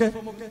യൂണിഫോം ഒക്കെ?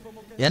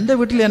 എന്റെ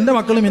വീട്ടിൽ എന്റെ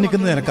മക്കളും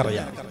മിനിക്കുന്നത്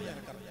എനിക്കറിയാം.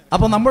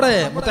 അപ്പൊ നമ്മുടെ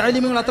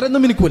മുത്തഅല്ലിമീങ്ങൾ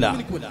അത്രയൊന്നും മിനിക്കൂല.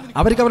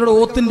 അവർക്ക് അവരുടെ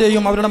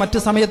ഓത്തിന്റെയും അവരുടെ മറ്റു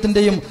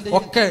സമയത്തിന്റെയും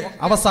ഒക്കെ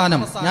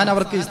അവസാനം ഞാൻ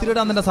അവർക്ക്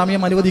ഇസ്തിരിയിടാൻ തന്നെ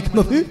സമയം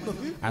അനുവദിക്കുന്നത്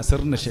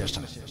അസറിന്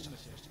ശേഷം,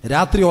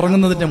 രാത്രി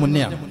ഉറങ്ങുന്നതിന്റെ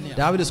മുന്നെയാണ്.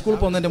 രാവിലെ സ്കൂൾ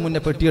പോകുന്നതിന്റെ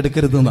മുന്നേ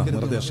പെട്ടിയെടുക്കരുത് എന്നാണ്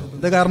നിർദ്ദേശം.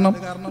 ഇത് കാരണം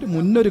ഒരു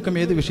മുന്നൊരുക്കം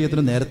ഏത്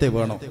വിഷയത്തിനും നേരത്തെ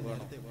വേണം.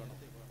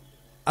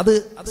 അത്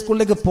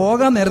സ്കൂളിലേക്ക്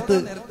പോകാൻ നേരത്ത്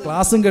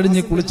ക്ലാസ്സും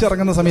കഴിഞ്ഞ്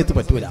കുളിച്ചിറങ്ങുന്ന സമയത്ത്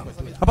പറ്റൂല.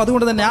 അപ്പൊ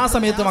അതുകൊണ്ട് തന്നെ ആ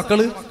സമയത്ത്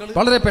മക്കള്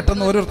വളരെ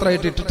പെട്ടെന്ന്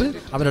ഓരോരുത്തരായിട്ട് ഇട്ടിട്ട്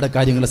അവരുടെ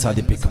കാര്യങ്ങൾ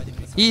സാധിപ്പിക്കും.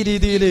 ഈ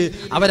രീതിയിൽ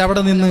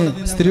അവരവിടെ നിന്ന്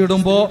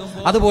സ്ഥിരിയിടുമ്പോ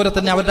അതുപോലെ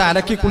തന്നെ അവരുടെ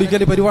അലക്കി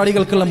കുളിക്കൽ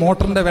പരിപാടികൾക്കുള്ള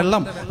മോട്ടറിന്റെ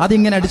വെള്ളം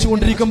അതിങ്ങനെ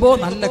അടിച്ചുകൊണ്ടിരിക്കുമ്പോൾ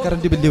നല്ല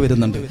കറണ്ട് ബില്ല്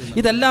വരുന്നുണ്ട്.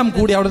 ഇതെല്ലാം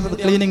കൂടി അവിടുത്തെ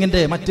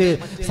ക്ലീനിങ്ങിന്റെ മറ്റ്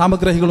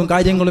സാമഗ്രികളും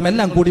കാര്യങ്ങളും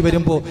എല്ലാം കൂടി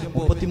വരുമ്പോൾ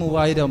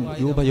 33,000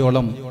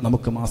 രൂപയോളം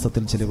നമുക്ക്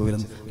മാസത്തിൽ ചിലവ്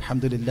വരുന്നു.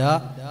 അൽഹംദുലില്ലാ,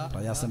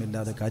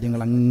 പ്രയാസമില്ലാതെ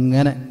കാര്യങ്ങൾ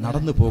അങ്ങനെ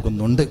നടന്നു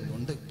പോകുന്നുണ്ട്.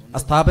 ആ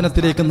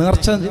സ്ഥാപനത്തിലേക്ക്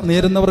നേർച്ച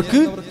നേരുന്നവർക്ക്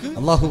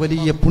അള്ളാഹു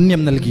വലിയ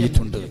പുണ്യം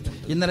നൽകിയിട്ടുണ്ട്.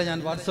 ഇന്നലെ ഞാൻ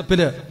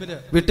വാട്സപ്പില്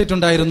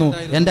വിട്ടിട്ടുണ്ടായിരുന്നു,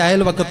 എന്റെ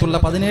അയൽവക്കത്തുള്ള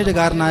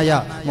 17-കാരനായ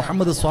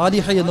മുഹമ്മദ്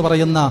സ്വാലിഹ് എന്ന്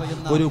പറയുന്ന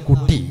ഒരു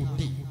കുട്ടി.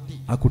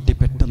 ആ കുട്ടി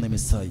പെട്ടെന്ന്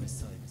മിസ്സായി.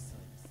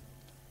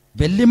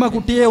 വല്യമ്മ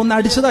കുട്ടിയെ ഒന്ന്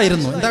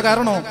അടിച്ചതായിരുന്നു. എന്താ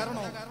കാരണോ?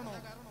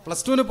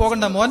 +2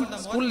 പോകേണ്ട മോൻ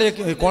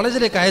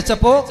കോളേജിലേക്ക്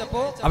അയച്ചപ്പോ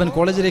അവൻ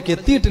കോളേജിലേക്ക്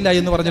എത്തിയിട്ടില്ല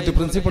എന്ന് പറഞ്ഞിട്ട്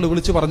പ്രിൻസിപ്പൾ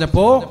വിളിച്ചു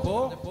പറഞ്ഞപ്പോ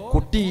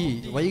കുട്ടി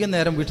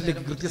വൈകുന്നേരം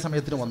വീട്ടിലേക്ക്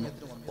കൃത്യസമയത്തിന്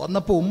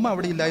വന്നപ്പോ ഉമ്മ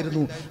അവിടെ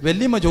ഇല്ലായിരുന്നു.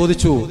 വല്യമ്മ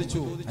ചോദിച്ചു,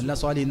 അല്ല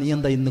സ്വാലി, നീ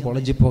എന്താ ഇന്ന്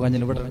കോളേജിൽ പോകാൻ?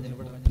 ഞാൻ ഇവിടെ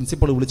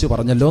പ്രിൻസിപ്പൾ വിളിച്ചു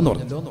പറഞ്ഞല്ലോ എന്ന്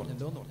പറഞ്ഞു.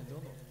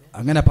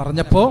 അങ്ങനെ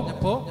പറഞ്ഞപ്പോ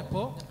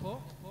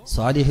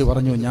സ്വാലിഹ്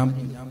പറഞ്ഞു, ഞാൻ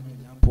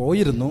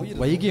പോയിരുന്നു,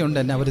 വൈകിയുണ്ട്,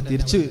 എന്നെ അവർ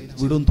തിരിച്ചു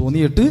വിടും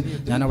തോന്നിയിട്ട്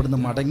ഞാൻ അവിടുന്ന്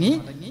മടങ്ങി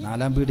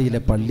 4-ാം പീടിയിലെ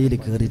പള്ളിയിൽ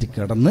കയറിയിട്ട്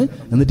കിടന്ന്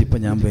എന്നിട്ട് ഇപ്പൊ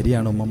ഞാൻ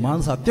വരികയാണ് ഉമ്മമ്മ.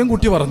 സത്യം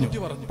കുട്ടി പറഞ്ഞു.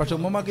 പക്ഷെ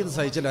ഉമ്മമ്മക്ക് ഇത്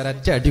സഹിച്ചില്ല,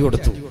 ഒരൊറ്റ അടി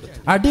കൊടുത്തു.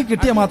 അടി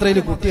കിട്ടിയ മാത്രയിൽ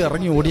കുട്ടി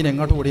ഇറങ്ങി ഓടിയെന്ന്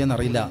എങ്ങോട്ട് ഓടിയെന്ന്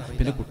അറിയില്ല.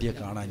 പിന്നെ കുട്ടിയെ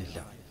കാണാനില്ല.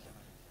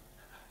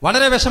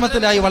 വളരെ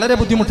വിഷമത്തിലായി, വളരെ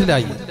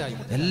ബുദ്ധിമുട്ടിലായി,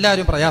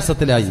 എല്ലാവരും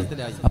പ്രയാസത്തിലായി.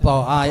 അപ്പൊ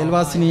ആ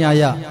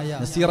അയൽവാസിനിയായ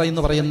നസീറ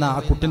എന്ന് പറയുന്ന ആ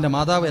കുട്ടിന്റെ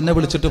മാതാവ് എന്നെ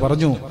വിളിച്ചിട്ട്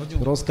പറഞ്ഞു,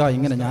 ഫിറോസ്ക,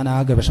 ഇങ്ങനെ ഞാൻ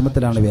ആകെ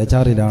വിഷമത്തിലാണ്,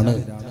 വേചാറിലാണ്,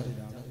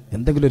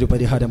 എന്തെങ്കിലും ഒരു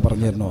പരിഹാരം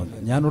പറഞ്ഞു തരണോ?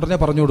 ഞാൻ ഉടനെ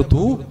പറഞ്ഞു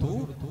കൊടുത്തു,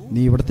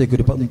 നീ ഇവിടത്തേക്ക്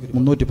ഒരു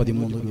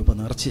 313 രൂപ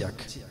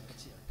നേർച്ചയാക്കുക,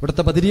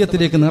 ഇവിടുത്തെ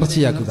ബദരിയത്തിലേക്ക്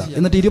നേർച്ചയാക്കുക.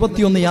 എന്നിട്ട്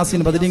 21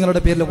 യാസീൻ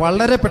ബദരീങ്ങളുടെ പേരിൽ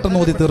വളരെ പെട്ടെന്ന്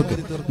ഓതി തീർക്ക്.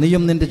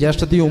 നീയും നിന്റെ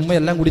ജ്യേഷ്ഠത്തെയും ഉമ്മ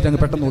എല്ലാം കൂടിയിട്ട്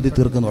അങ്ങ് പെട്ടെന്ന് ഓതി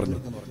തീർക്കെന്ന് പറഞ്ഞു.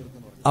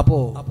 അപ്പോ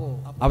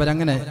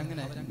അവരങ്ങനെ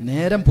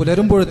നേരം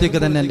പുലരുമ്പോഴത്തേക്ക്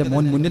തന്നെ എന്റെ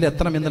മോൻ മുന്നിൽ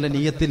എത്തണം എന്നുള്ള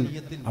നിയ്യത്തിൽ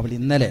അവൾ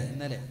ഇന്നലെ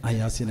ആ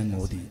യാസീൻ അങ്ങ്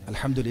ഓതി.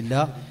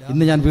 അൽഹംദുലില്ലാ,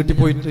 ഇന്ന് ഞാൻ വീട്ടിൽ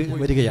പോയിട്ട്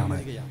വരികയാണ്.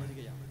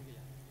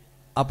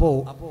 അപ്പോ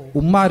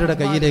ഉമ്മാരുടെ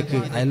കയ്യിലേക്ക്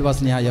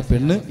അയൽവാസിനിയായ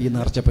പെണ്ണ് ഈ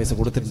നേർച്ച പൈസ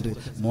കൊടുത്തിട്ടുണ്ട്.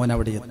 മോൻ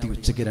അവിടെ എത്തി,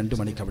 ഉച്ചയ്ക്ക് 2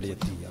 മണിക്ക് അവിടെ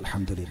എത്തി.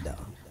 അൽഹംദുലില്ലാ.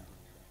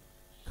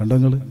 കണ്ടോ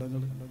നിങ്ങള്?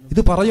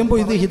 ഇത് പറയുമ്പോ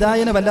ഇത്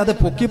ഹിദായനെ വല്ലാതെ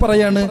പൊക്കി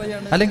പറയാണ്,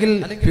 അല്ലെങ്കിൽ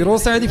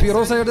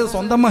ഫിറോസായിട്ട്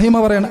സ്വന്തം മഹിമ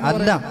പറയാണ്.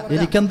 അല്ല,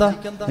 എനിക്കെന്താ,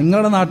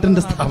 നിങ്ങളുടെ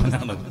നാട്ടിന്റെ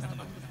സ്ഥാപനമാണ്.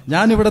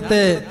 ഞാൻ ഇവിടുത്തെ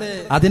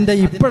അതിന്റെ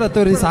ഇപ്പോഴത്തെ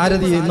ഒരു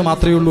സാരഥി എന്ന്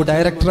മാത്രമേ ഉള്ളൂ,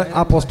 ഡയറക്ടർ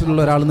ആ പോസ്റ്റിലുള്ള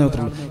ഒരാളെന്ന്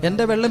മാത്രമേ ഉള്ളൂ.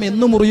 എന്റെ വെള്ളം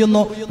എന്ന്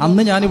മുറിയുന്നോ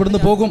അന്ന് ഞാൻ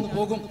ഇവിടുന്ന് പോകും.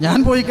 ഞാൻ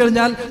പോയി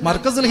കഴിഞ്ഞാൽ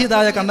മർക്കസുൽ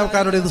ഹിദായ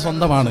കണ്ണവക്കാരുടെ ഇത്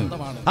സ്വന്തമാണ്.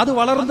 അത്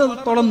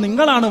വളർന്നിടത്തോളം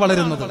നിങ്ങളാണ്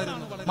വളരുന്നത്.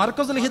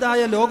 മർക്കസുൽ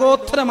ഹിദായ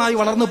ലോകോത്തരമായി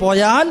വളർന്നു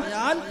പോയാൽ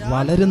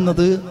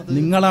വളരുന്നത്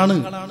നിങ്ങളാണ്.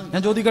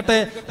 ഞാൻ ചോദിക്കട്ടെ,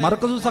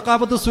 മർക്കസുൽ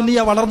സഖാഫത്ത് സുന്നിയ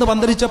വളർന്നു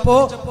പന്തലിച്ചപ്പോ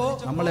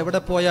നമ്മൾ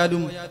എവിടെ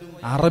പോയാലും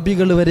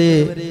അറബികൾ വരെ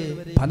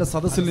പല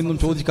സദസ്സിൽ നിന്നും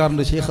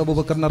ചോദിക്കാറുണ്ട്, ഷെയ്ഖ്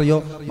അബൂബക്കറിനെ അറിയോ,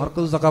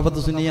 മർക്കസുൽ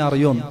സഖാഫത്ത് സുന്നിയ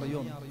അറിയോ?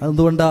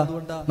 എന്തുകൊണ്ടാ?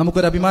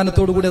 നമുക്കൊരു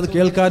അഭിമാനത്തോടു കൂടി അത്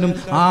കേൾക്കാനും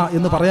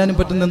എന്ന് പറയാനും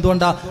പറ്റുന്ന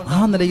എന്തുകൊണ്ടാ? ആ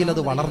നിലയിൽ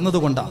അത് വളർന്നത്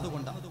കൊണ്ടാ.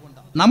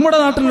 നമ്മുടെ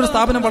നാട്ടിലൊരു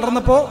സ്ഥാപനം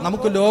വളർന്നപ്പോ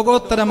നമുക്ക്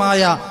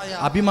ലോകോത്തരമായ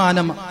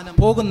അഭിമാനം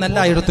പോകുന്ന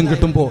എല്ലായിടത്തും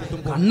കിട്ടുമ്പോ,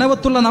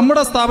 കണ്ണവത്തുള്ള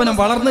നമ്മുടെ സ്ഥാപനം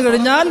വളർന്നു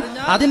കഴിഞ്ഞാൽ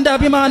അതിന്റെ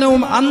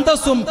അഭിമാനവും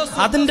അന്തസ്സും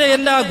അതിന്റെ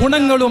എല്ലാ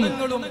ഗുണങ്ങളും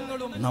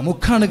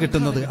നമുക്കാണ്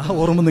കിട്ടുന്നത്. ആ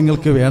ഓർമ്മ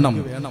നിങ്ങൾക്ക് വേണം.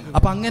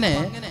 അപ്പൊ അങ്ങനെ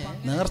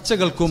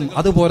നേർച്ചകൾക്കും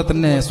അതുപോലെ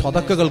തന്നെ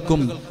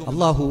സ്വതക്കകൾക്കും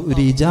അള്ളാഹു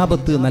ഒരു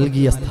ഇജാബത്ത്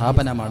നൽകിയ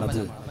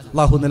സ്ഥാപനമാണത്.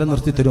 അള്ളാഹു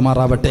നിലനിർത്തി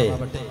തെരുമാറാവട്ടെ.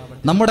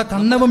 നമ്മുടെ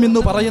കണ്ണവം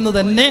എന്ന് പറയുന്നത്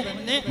തന്നെ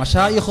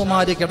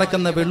മശായിഖുമാര്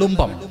കിടക്കുന്ന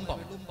വെളുമ്പം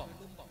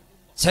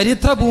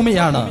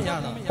ചരിത്രഭൂമിയാണ്.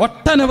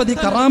 ഒട്ടനവധി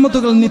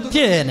കറാമത്തുകൾ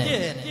നിത്യേന.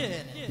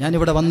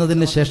 ഞാനിവിടെ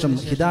വന്നതിന് ശേഷം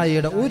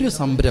ഹിദായയുടെ ഒരു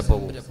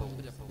സംരംഭവും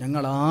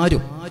ഞങ്ങൾ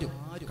ആരും,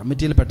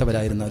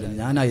 കമ്മിറ്റിയിൽപ്പെട്ടവരായിരുന്നാലും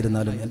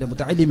ഞാനായിരുന്നാലും എന്റെ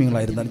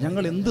മുതഅല്ലിമീങ്ങളായിരുന്നാലും,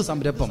 ഞങ്ങൾ എന്ത്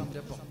സംരംഭം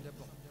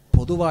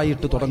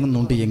പൊതുവായിട്ട്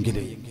തുടങ്ങുന്നുണ്ട് എങ്കിൽ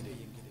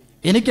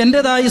എനിക്ക്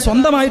എന്റേതായി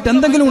സ്വന്തമായിട്ട്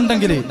എന്തെങ്കിലും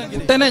ഉണ്ടെങ്കിൽ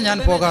ഉടനെ ഞാൻ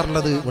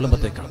പോകാറുള്ളത്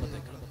വെളുമ്പത്തേക്കാണ്.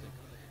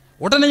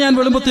 ഉടനെ ഞാൻ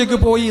വെളുമ്പത്തേക്ക്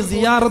പോയി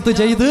സിയാറത്ത്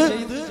ചെയ്ത്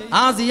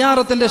ആ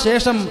സിയാറത്തിന്റെ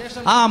ശേഷം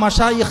ആ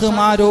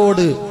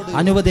മശായിഖുമാരോട്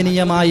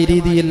അനുവദനീയമായ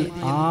രീതിയിൽ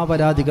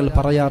ആവരാദികൾ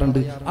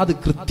പറയാറുണ്ട്. അത്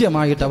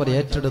കൃത്യമായിട്ട് അവർ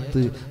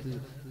ഏറ്റെടുത്ത്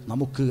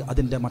നമുക്ക്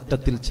അതിന്റെ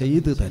മട്ടത്തിൽ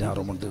ചെയ്തു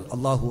തരാറുമുണ്ട്.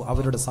 അള്ളാഹു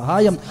അവരുടെ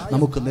സഹായം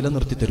നമുക്ക്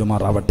നിലനിർത്തി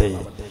തരുമാറാവട്ടെ.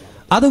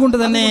 അതുകൊണ്ട്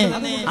തന്നെ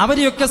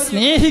അവരെയൊക്കെ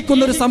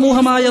സ്നേഹിക്കുന്ന ഒരു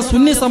സമൂഹമായ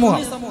സുന്നി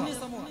സമൂഹം,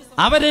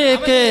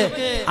 അവരെയൊക്കെ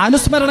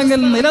അനുസ്മരണങ്ങൾ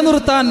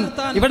നിലനിർത്താൻ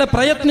ഇവിടെ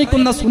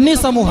പ്രയത്നിക്കുന്ന സുന്നി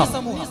സമൂഹം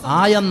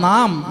ആയ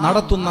നാം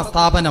നടത്തുന്ന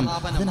സ്ഥാപനം,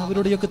 അതിന്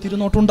അവരുടെയൊക്കെ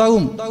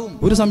തിരുനോട്ടുണ്ടാവും,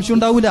 ഒരു സംശയം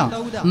ഉണ്ടാവില്ല.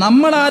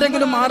 നമ്മൾ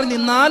ആരെങ്കിലും മാറി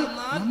നിന്നാൽ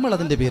നമ്മൾ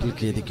അതിന്റെ പേരിൽ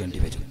ഖേദിക്കേണ്ടി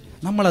വരും.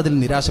 നമ്മൾ അതിൽ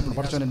നിരാശപ്പെടും.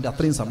 പഠിച്ചോൻ എൻ്റെ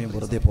അത്രയും സമയം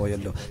വെറുതെ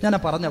പോയല്ലോ, ഞാൻ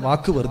പറഞ്ഞ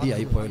വാക്ക് വെറുതെ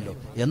ആയിപ്പോയല്ലോ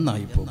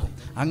എന്നായി പോകും.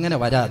 അങ്ങനെ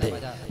വരാതെ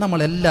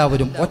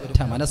നമ്മളെല്ലാവരും ഒറ്റ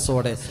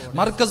മനസ്സോടെ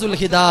മർക്കസുൽ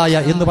ഹിദായ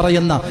എന്ന്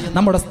പറയുന്ന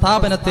നമ്മുടെ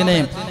സ്ഥാപനത്തിനെ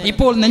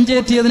ഇപ്പോൾ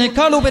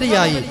നെഞ്ചേറ്റിയതിനേക്കാൾ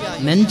ഉപരിയായി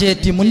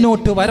നെഞ്ചേറ്റി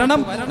മുന്നോട്ട്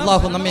വരണം.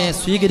 അള്ളാഹു നമ്മെ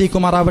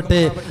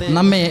സ്വീകരിക്കുമാറാവട്ടെ,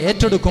 നമ്മെ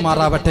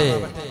ഏറ്റെടുക്കുമാറാവട്ടെ.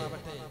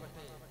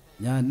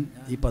 ഞാൻ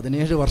ഈ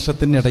 17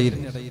 വർഷത്തിനിടയിൽ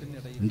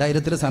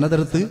 2000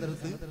 സനതെടുത്ത്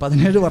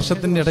 17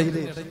 വർഷത്തിനിടയിൽ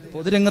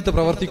പൊതുരംഗത്ത്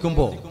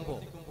പ്രവർത്തിക്കുമ്പോൾ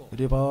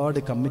ഒരുപാട്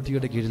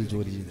കമ്മിറ്റിയുടെ കീഴിൽ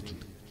ജോലി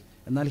ചെയ്തിട്ടുണ്ട്.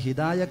 എന്നാൽ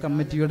ഹിദായ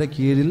കമ്മിറ്റിയുടെ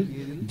കീഴിൽ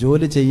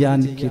ജോലി ചെയ്യാൻ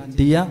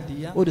കിട്ടിയ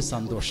ഒരു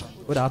സന്തോഷം,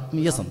 ഒരു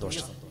ആത്മീയ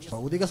സന്തോഷം,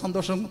 ഭൗതിക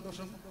സന്തോഷം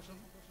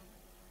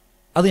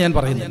അത് ഞാൻ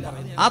പറയുന്നില്ല,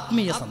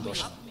 ആത്മീയ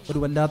സന്തോഷം ഒരു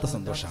വല്ലാത്ത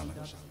സന്തോഷമാണ്.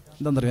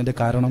 എന്താണെന്നറിയോ എൻ്റെ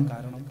കാരണം?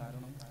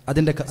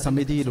 അതിൻ്റെ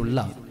സമിതിയിലുള്ള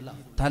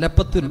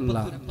തലപ്പത്തിലുള്ള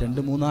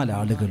 2-3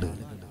 ആളുകൾ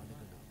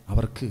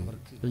അവർക്ക്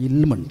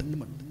ഇൽമുണ്ട്.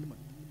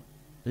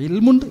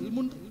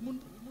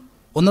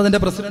 ഒന്നതിന്റെ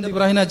പ്രസിഡന്റ്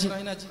ഇബ്രാഹിം ഹാജി,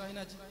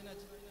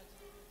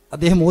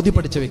 അദ്ദേഹം ഓതി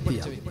പഠിച്ച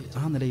വ്യക്തിയാണ്.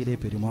 ആ നിലയിലേ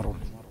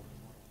പെരുമാറുള്ളൂ,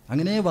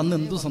 അങ്ങനെ വന്ന്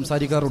എന്തു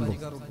സംസാരിക്കാറുള്ളൂ.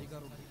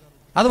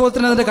 അതുപോലെ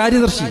തന്നെ അതിന്റെ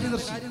കാര്യദർശി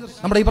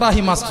നമ്മുടെ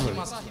ഇബ്രാഹിം മാസ്റ്റർ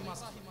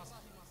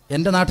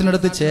എന്റെ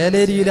നാട്ടിനടുത്ത്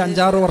ചേലേരിയിൽ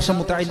 5-6 വർഷം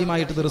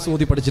മുത്തഅല്ലിമായിട്ട് ദർസ്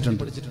ഓതി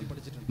പഠിച്ചിട്ടുണ്ട്,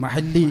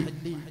 മഹല്ലി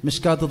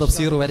മിഷ്കാത്ത്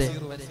തഫ്സീർ വരെ.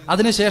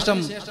 അതിനുശേഷം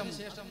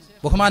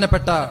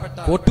ബഹുമാനപ്പെട്ട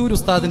കോട്ടൂർ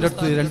ഉസ്താദിന്റെ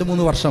അടുത്ത്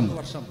 2-3 വർഷം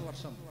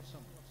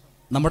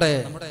നമ്മുടെ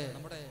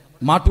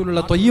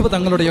മാട്ടൂലുള്ള തൊയ്യബ്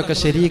തങ്ങളുടെയൊക്കെ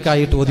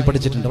ശരീക്കായിട്ട് ഓതി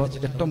പഠിച്ചിട്ടുണ്ട്.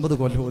 8-9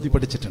 കൊല്ലം ഓതി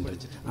പഠിച്ചിട്ടുണ്ട്.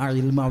 ആ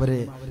ഇൽമ അവരെ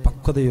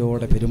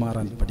പക്വതയോടെ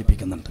പെരുമാറാൻ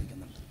പഠിപ്പിക്കുന്നുണ്ട്.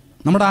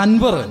 നമ്മുടെ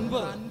അൻവർ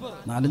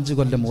 4-5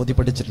 കൊല്ലം ഓതി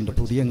പഠിച്ചിട്ടുണ്ട്.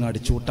 പുതിയങ്ങാടി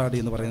ചൂട്ടാടി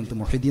എന്ന് പറയുന്നത്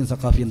മൊഹീദ്ദീൻ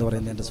സഖാഫി എന്ന്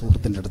പറയുന്ന എന്റെ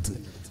സുഹൃത്തിന്റെ അടുത്ത്.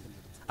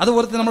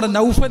 അതുപോലെ തന്നെ നമ്മുടെ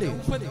നൗഫൽ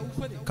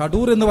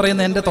കടൂർ എന്ന്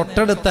പറയുന്ന എന്റെ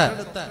തൊട്ടടുത്ത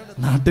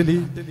നാട്ടില്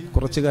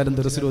കുറച്ചു കാലം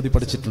ദർസിൽ ഓതി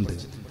പഠിച്ചിട്ടുണ്ട്.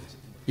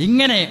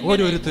 ഇങ്ങനെ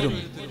ഓരോരുത്തരും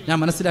ഞാൻ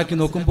മനസ്സിലാക്കി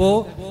നോക്കുമ്പോ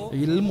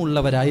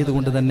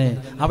ഇൽമുള്ളവരായതുകൊണ്ട് തന്നെ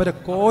അവരെ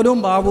കോലവും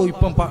ഭാവവും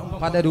ഇപ്പം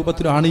പല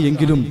രൂപത്തിലാണ്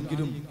എങ്കിലും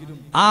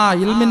ആ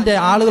ഇൽമിന്റെ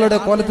ആളുകളുടെ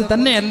കോലത്തിൽ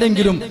തന്നെ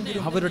അല്ലെങ്കിലും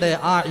അവരുടെ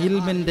ആ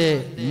ഇൽമിന്റെ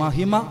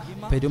മഹിമ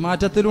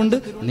പെരുമാറ്റത്തിലുണ്ട്,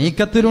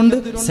 നീക്കത്തിലുണ്ട്,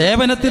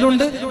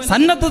 സേവനത്തിലുണ്ട്,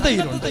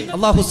 സന്നദ്ധതയിലുണ്ട്.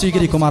 അള്ളാഹു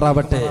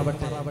സ്വീകരിക്കുമാറാവട്ടെ.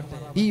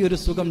 ഈ ഒരു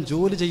സുഖം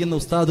ജോലി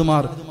ചെയ്യുന്ന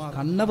ഉസ്താദുമാർ,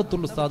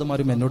 കണ്ണവത്തുള്ള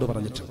ഉസ്താദുമാരും എന്നോട്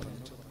പറഞ്ഞിട്ടുണ്ട്.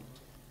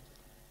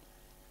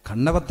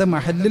 കണ്ണവത്തെ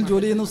മഹല്ലിൽ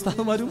ജോലി ചെയ്യുന്ന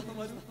ഉസ്താദുമാരും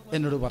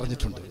എന്നോട്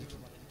പറഞ്ഞിട്ടുണ്ട്.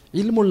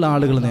 ഇൽമുള്ള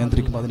ആളുകൾ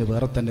നിയന്ത്രിക്കുമ്പോൾ അതിന്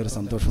വേറെ തന്നെ ഒരു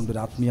സന്തോഷമുണ്ട്, ഒരു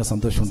ആത്മീയ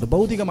സന്തോഷമുണ്ട്.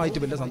 ഭൗതികമായിട്ട്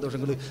വലിയ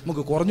സന്തോഷങ്ങൾ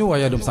നമുക്ക് കുറഞ്ഞു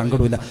പോയാലും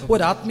സങ്കടമില്ല.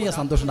 ഒരു ആത്മീയ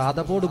സന്തോഷമുണ്ട്.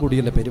 അതപോട്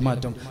കൂടിയുള്ള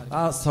പെരുമാറ്റം,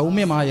 ആ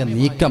സൗമ്യമായ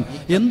നീക്കം,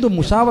 എന്തും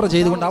മുഷാവറ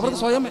ചെയ്തുകൊണ്ട് അവർ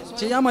സ്വയം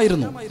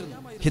ചെയ്യാമായിരുന്നു.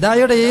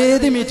 ഹിദായയുടെ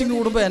ഏത് മീറ്റിംഗ്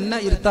കൂടുമ്പോൾ എന്നെ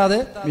ഇരുത്താതെ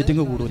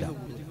മീറ്റിംഗ് കൂടൂല,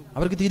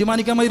 അവർക്ക്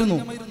തീരുമാനിക്കാമായിരുന്നു.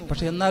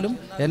 പക്ഷെ എന്നാലും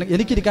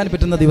എനിക്കിരിക്കാൻ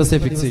പറ്റുന്ന ദിവസമേ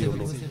ഫിക്സ്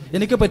ചെയ്യുള്ളൂ,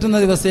 എനിക്ക് പറ്റുന്ന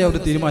ദിവസമേ അവർ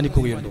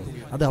തീരുമാനിക്കുകയുള്ളൂ.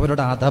 അത്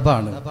അവരുടെ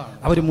അദബാണ്.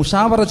 അവർ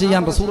മുഷാവറ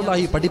ചെയ്യാൻ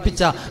റസൂലുള്ളാഹി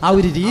പഠിപ്പിച്ച ആ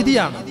ഒരു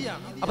രീതിയാണ്.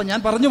 അപ്പൊ ഞാൻ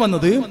പറഞ്ഞു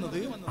വന്നത്,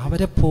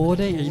 അവരെ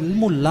പോലെ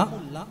ഇൽമുള്ള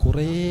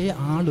കുറെ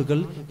ആളുകൾ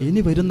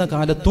ഇനി വരുന്ന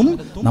കാലത്തും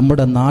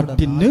നമ്മുടെ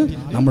നാട്ടിന്,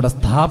 നമ്മുടെ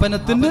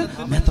സ്ഥാപനത്തിന്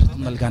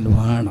നേതൃത്വം നൽകാൻ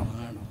വേണം.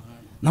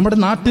 നമ്മുടെ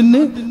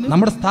നാട്ടിന്,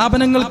 നമ്മുടെ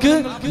സ്ഥാപനങ്ങൾക്ക്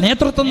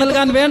നേതൃത്വം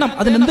നൽകാൻ വേണം.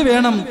 അതിനെന്ത്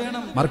വേണം?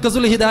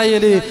 മർക്കസുൽ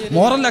ഹിദായയില്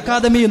മോറൽ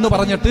അക്കാദമി എന്ന്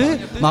പറഞ്ഞിട്ട്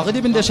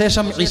മഗ്രിബിന്റെ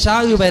ശേഷം ഇശാ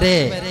വരെ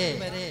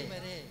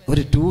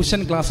ഒരു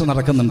ട്യൂഷൻ ക്ലാസ്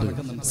നടക്കുന്നുണ്ട്.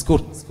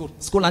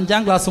 സ്കൂൾ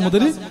 5ാം ക്ലാസ്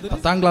മുതൽ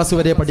 10ാം ക്ലാസ്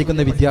വരെ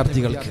പഠിക്കുന്ന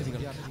വിദ്യാർത്ഥികൾക്ക്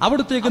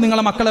അവിടത്തേക്ക്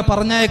നിങ്ങളെ മക്കളെ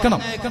പറഞ്ഞയക്കണം.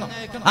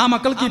 ആ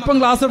മക്കൾക്ക് ഇപ്പം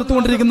ക്ലാസ്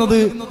എടുത്തുകൊണ്ടിരിക്കുന്നത്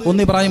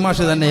ഒന്ന് ഇബ്രാഹിം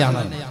മാഷ്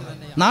തന്നെയാണ്.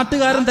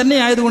 നാട്ടുകാരൻ തന്നെ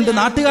ആയതുകൊണ്ട്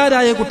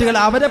നാട്ടുകാരായ കുട്ടികളെ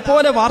അവരെ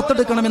പോലെ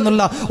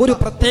വാർത്തെടുക്കണമെന്നുള്ള ഒരു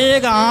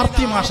പ്രത്യേക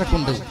ആർത്തി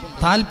മാഷക്കുണ്ട്,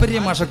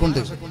 താല്പര്യം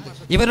മാഷക്കുണ്ട്.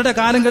 ഇവരുടെ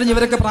കാലം കഴിഞ്ഞ്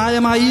ഇവരൊക്കെ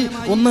പ്രായമായി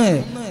ഒന്ന്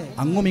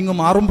അങ്ങും ഇങ്ങും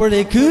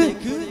മാറുമ്പോഴേക്ക്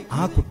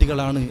ആ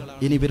കുട്ടികളാണ്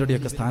ഇനി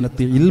ഇവരുടെയൊക്കെ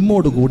സ്ഥാനത്ത്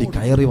ഇൽമോടുകൂടി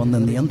കയറി വന്ന്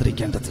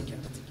നിയന്ത്രിക്കേണ്ടത്.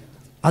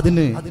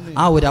 അതിന്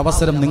ആ ഒരു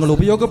അവസരം നിങ്ങൾ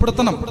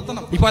ഉപയോഗപ്പെടുത്തണം.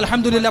 ഇപ്പൊ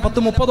അൽഹംദുലില്ലാ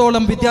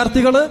 10-30ഓളം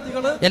വിദ്യാർത്ഥികൾ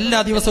എല്ലാ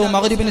ദിവസവും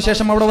മഗ്രിബിന്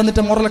ശേഷം അവിടെ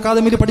വന്നിട്ട് മോറൽ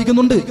അക്കാദമിയിൽ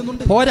പഠിക്കുന്നുണ്ട്.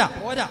 പോരാ,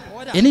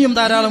 ഇനിയും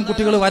ധാരാളം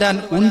കുട്ടികൾ വരാൻ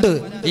ഉണ്ട്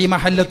ഈ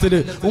മഹല്ലത്തിൽ.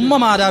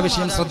 ഉമ്മമാരാ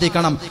വിഷയം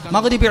ശ്രദ്ധിക്കണം.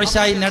 മഗ്രിബ്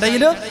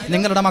ഇശായിനിടയിൽ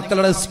നിങ്ങളുടെ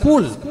മക്കളുടെ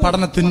സ്കൂൾ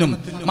പഠനത്തിനും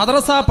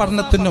മദ്രസ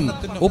പഠനത്തിനും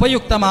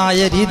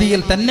ഉപയുക്തമായ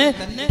രീതിയിൽ തന്നെ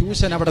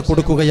ട്യൂഷൻ അവിടെ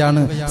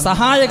കൊടുക്കുകയാണ്.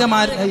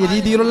 സഹായകമായ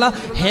രീതിയിലുള്ള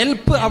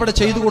ഹെൽപ്പ് അവിടെ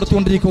ചെയ്തു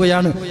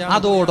കൊടുത്തുകൊണ്ടിരിക്കുകയാണ്.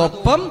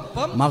 അതോടൊപ്പം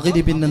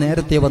മഗ്രിബിന്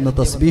നേരത്തെ വന്ന്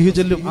തസ്ബീഹ്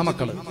ചൊല്ലും ആ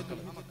മക്കള്.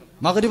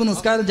 മഗ്രിബ്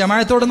നിസ്കാരം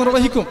ജമാഅത്തോടെ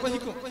നിർവഹിക്കും.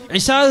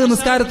 ഇശാ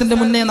നിസ്കാരത്തിന്റെ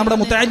മുന്നേ നമ്മുടെ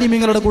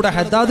മുത്തഅല്ലിമീങ്ങളുടെ കൂടെ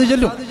ഹദ്ദാദ്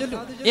ചൊല്ലും.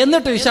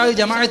 എന്നിട്ട് ഇശാ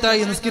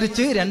ജമാഅത്തായി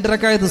നിസ്കരിച്ച് 2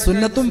 റക്അത്ത്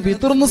സുന്നത്തും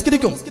വിത്റും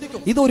നിസ്കരിക്കും.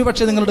 ഇത്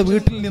ഒരുപക്ഷെ നിങ്ങളുടെ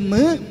വീട്ടിൽ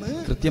നിന്ന്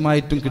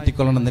കൃത്യമായിട്ടും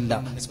കിട്ടിക്കൊള്ളണമെന്നില്ല.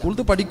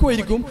 സ്കൂളിൽ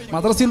പഠിക്കുമായിരിക്കും,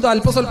 മദ്രസയിൽ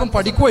അല്പസ്വല്പം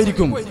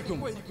പഠിക്കുമായിരിക്കും.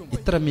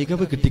 ഇത്ര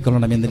മികവ്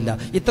കിട്ടിക്കൊള്ളണമെന്നില്ല.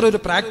 ഇത്ര ഒരു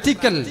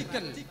പ്രാക്ടിക്കൽ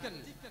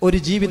ഒരു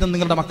ജീവിതം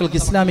നിങ്ങളുടെ മക്കൾക്ക്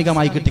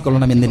ഇസ്ലാമികമായി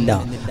കിട്ടിക്കൊള്ളണമെന്നില്ല.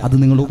 അത്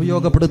നിങ്ങൾ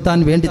ഉപയോഗപ്പെടുത്താൻ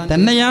വേണ്ടി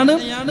തന്നെയാണ്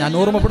ഞാൻ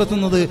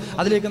ഓർമ്മപ്പെടുത്തുന്നത്.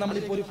 അതിലേക്ക്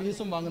നമ്മളിപ്പോൾ ഒരു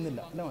ഫീസും വാങ്ങുന്നില്ല,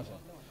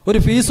 ഒരു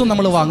ഫീസും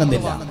നമ്മൾ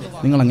വാങ്ങുന്നില്ല.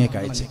 നിങ്ങൾ അങ്ങേക്ക്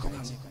അയച്ചേക്കുക.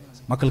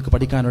 മക്കൾക്ക്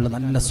പഠിക്കാനുള്ള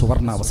നല്ല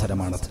സുവർണ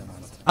അവസരമാണത്.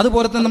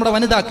 അതുപോലെ തന്നെ നമ്മുടെ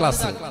വനിതാ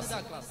ക്ലാസ്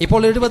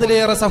ഇപ്പോൾ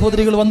 70-ലേറെ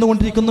സഹോദരികൾ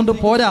വന്നുകൊണ്ടിരിക്കുന്നുണ്ട്.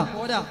 പോരാ,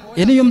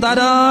 ഇനിയും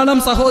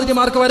ധാരാളം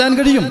സഹോദരിമാർക്ക് വരാൻ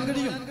കഴിയും.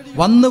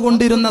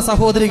 വന്നുകൊണ്ടിരുന്ന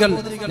സഹോദരികൾ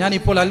ഞാൻ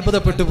ഇപ്പോൾ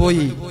അത്ഭുതപ്പെട്ടു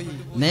പോയി.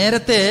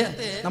 നേരത്തെ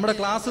നമ്മുടെ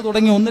ക്ലാസ്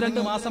തുടങ്ങി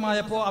 1-2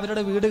 മാസമായപ്പോ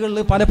അവരുടെ വീടുകളിൽ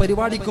പല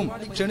പരിപാടിക്കും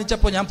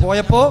ക്ഷണിച്ചപ്പോ ഞാൻ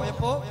പോയപ്പോ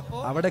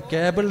അവിടെ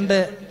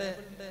കേബിളിന്റെ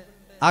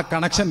ആ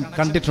കണക്ഷൻ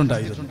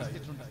കണ്ടിട്ടുണ്ടായിരുന്നു.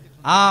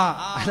 ആ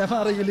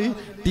അലമാറയിൽ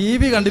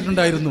TV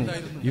കണ്ടിട്ടുണ്ടായിരുന്നു.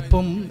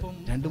 ഇപ്പം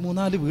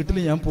 2-3-4 വീട്ടിൽ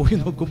ഞാൻ പോയി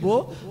നോക്കുമ്പോ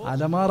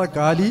അലമാറ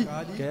കാലി,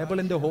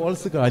 കേബിളിന്റെ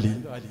ഹോൾസ് കാലി.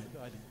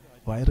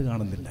 വയറ്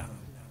കാണുന്നില്ല.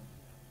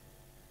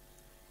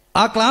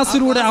 ആ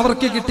ക്ലാസ്സിലൂടെ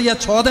അവർക്ക് കിട്ടിയ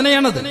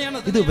ചോദനയാണത്.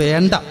 ഇത്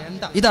വേണ്ട,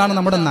 ഇതാണ്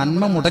നമ്മുടെ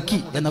നന്മ മുടക്കി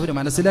എന്നവർ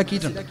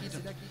മനസ്സിലാക്കിയിട്ടുണ്ട്.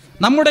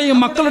 നമ്മുടെയും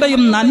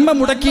മക്കളുടെയും നന്മ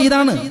മുടക്കി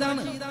ഇതാണ്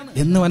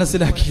എന്ന്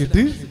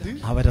മനസ്സിലാക്കിയിട്ട്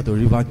അവരത്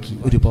ഒഴിവാക്കി.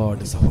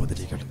 ഒരുപാട്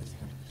സഹോദരികൾ,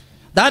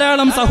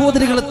 ധാരാളം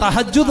സഹോദരികൾ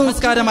തഹജ്ജുദ്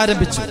നിസ്കാരം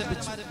ആരംഭിച്ചു.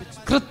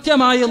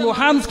 കൃത്യമായി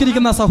ളുഹാ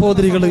നിസ്കരിക്കുന്ന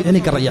സഹോദരികൾ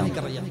എനിക്കറിയാം.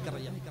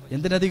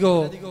 എന്തിനധികോ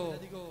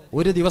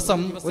ഒരു ദിവസം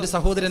ഒരു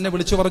സഹോദരൻ എന്നെ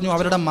വിളിച്ചു പറഞ്ഞു,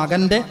 അവരുടെ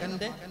മകന്റെ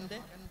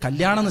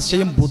കല്യാണ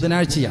നിശ്ചയം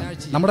ബുധനാഴ്ചയാണ്.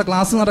 നമ്മുടെ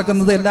ക്ലാസ്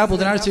നടക്കുന്നത് എല്ലാ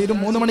ബുധനാഴ്ചയിലും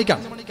 3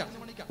 മണിക്കാണ്.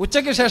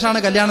 ഉച്ചയ്ക്ക് ശേഷമാണ്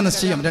കല്യാണ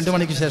നിശ്ചയം, 2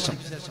 മണിക്ക് ശേഷം.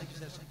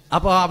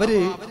 അപ്പൊ അവര്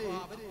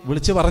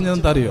വിളിച്ചു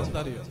പറഞ്ഞതെന്താ അറിയോ?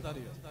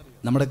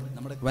 നമ്മുടെ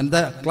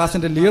വനിതാ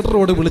ക്ലാസിന്റെ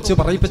ലീഡറോട് വിളിച്ച്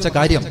പറയിപ്പിച്ച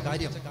കാര്യം,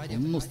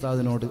 ഒന്ന്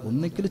ഉസ്താദിനോട്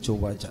ഒന്നെങ്കിൽ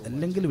ചൊവ്വാഴ്ച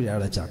അല്ലെങ്കിൽ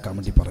വ്യാഴാഴ്ച ആക്കാൻ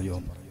വേണ്ടി പറയുമോ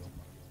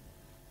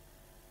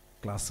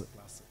ക്ലാസ്.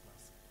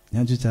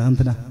 ഞാൻ ചോദിച്ചു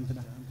അതെന്തിനാ?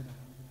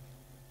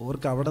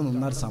 ഓർക്ക് അവിടെ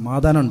നിന്നാൽ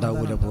സമാധാനം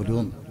ഉണ്ടാവൂല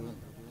പോലും.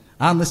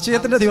 ആ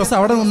നിശ്ചയത്തിന്റെ ദിവസം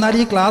അവിടെ നിന്നാൽ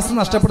ഈ ക്ലാസ്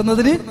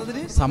നഷ്ടപ്പെടുന്നതിന്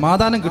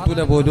സമാധാനം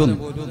കിട്ടൂല പോലും.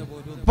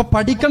 അപ്പൊ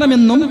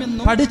പഠിക്കണമെന്നും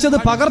പഠിച്ചത്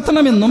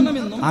പകർത്തണമെന്നും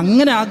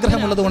അങ്ങനെ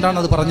ആഗ്രഹമുള്ളത് കൊണ്ടാണ്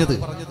അത് പറഞ്ഞത്.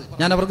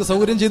 ഞാൻ അവർക്ക്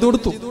സൗകര്യം ചെയ്തു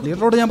കൊടുത്തു.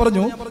 ലീഡറോട് ഞാൻ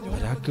പറഞ്ഞു,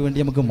 ഒരാൾക്ക് വേണ്ടി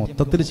നമുക്ക്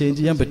മൊത്തത്തിൽ ചേഞ്ച്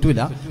ചെയ്യാൻ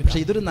പറ്റൂല, പക്ഷെ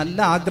ഇതൊരു നല്ല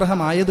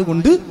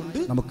ആഗ്രഹമായതുകൊണ്ട്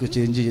നമുക്ക്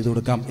ചേഞ്ച് ചെയ്തു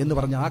കൊടുക്കാം എന്ന്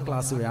പറഞ്ഞ ആ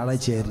ക്ലാസ്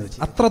വ്യാഴാഴ്ചയായിരുന്നു.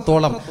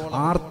 അത്രത്തോളം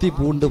ആർത്തി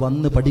പൂണ്ട്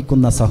വന്ന്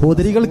പഠിക്കുന്ന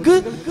സഹോദരികൾക്ക്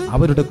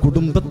അവരുടെ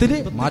കുടുംബത്തിൽ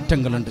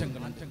മാറ്റങ്ങളുണ്ട്.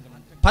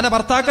 പല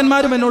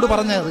ഭർത്താക്കന്മാരും എന്നോട്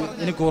പറഞ്ഞത്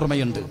എനിക്ക്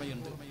ഓർമ്മയുണ്ട്,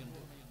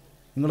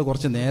 നിങ്ങൾ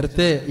കുറച്ച്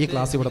നേരത്തെ ഈ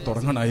ക്ലാസ് ഇവിടെ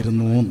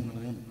തുടങ്ങണമായിരുന്നു.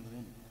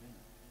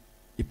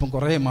 ഇപ്പം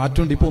കുറെ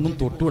മാറ്റമുണ്ട്, ഇപ്പൊ ഒന്നും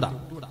തൊട്ടൂടാ,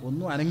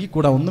 ഒന്നും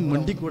അനങ്ങിക്കൂടാ, ഒന്നും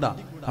മിണ്ടിക്കൂടാ,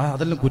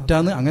 അതെല്ലാം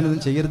കുറ്റാന്ന്,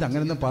 അങ്ങനെയൊന്നും ചെയ്യരുത്,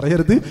 അങ്ങനെയൊന്നും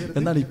പറയരുത്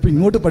എന്നാണ് ഇപ്പൊ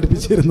ഇങ്ങോട്ട്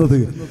പഠിപ്പിച്ചിരുന്നത്.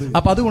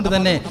 അപ്പൊ അതുകൊണ്ട്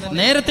തന്നെ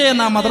നേരത്തെ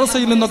നാം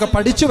മദ്രസയിൽ നിന്നൊക്കെ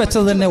പഠിച്ചു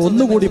വെച്ചത് തന്നെ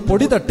ഒന്നുകൂടി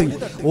പൊടി തട്ടി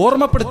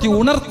ഓർമ്മപ്പെടുത്തി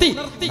ഉണർത്തി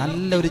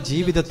നല്ലൊരു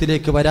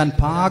ജീവിതത്തിലേക്ക് വരാൻ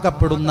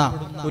പാകപ്പെടുന്ന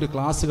ഒരു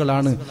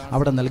ക്ലാസ്സുകളാണ്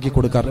അവിടെ നൽകി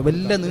കൊടുക്കാറ്.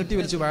 വലിയ നീട്ടി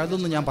വലിച്ചു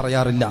വഴുതൊന്നും ഞാൻ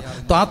പറയാറില്ല.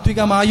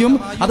 താത്വികമായും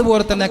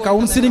അതുപോലെ തന്നെ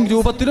കൗൺസിലിംഗ്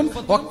രൂപത്തിലും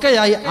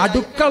ഒക്കെയായി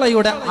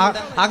അടുക്കളയുടെ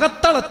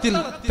അകത്തളത്തിൽ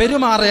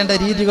പെരുമാറേണ്ട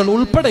രീതികൾ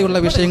ഉൾപ്പെടെയുള്ള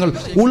വിഷയങ്ങൾ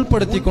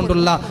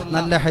ഉൾപ്പെടുത്തിക്കൊണ്ടുള്ള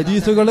നല്ല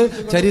ഹദീസുകള്,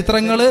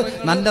 ചരിത്രങ്ങള്,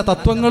 നല്ല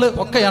തത്വങ്ങള്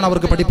ഒക്കെയാണ്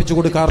അവർക്ക് പഠിപ്പിച്ചു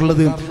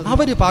കൊടുക്കാറുള്ളത്.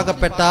 അവര്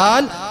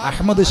പാകപ്പെട്ടാൽ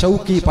അഹ്മദ്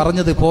ഷൗക്കി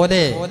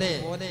പറഞ്ഞതുപോലെ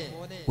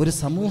ഒരു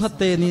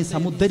സമൂഹത്തെ നീ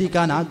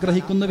സമുദ്ധരിക്കാൻ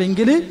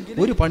ആഗ്രഹിക്കുന്നുവെങ്കിൽ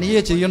ഒരു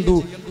പണിയെ ചെയ്യണ്ടു,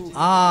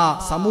 ആ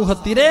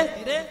സമൂഹത്തിലെ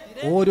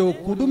ഓരോ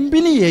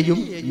കുടുംബിനിയെയും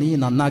നീ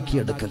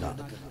നന്നാക്കിയെടുക്കുക.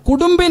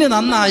 കുടുംബിനി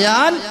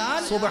നന്നായാൽ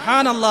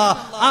സുബ്ഹാനല്ലാഹ്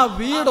ആ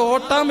വീട്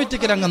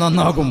ഓട്ടോമാറ്റിക്കലി അങ്ങ്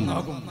നന്നാകും.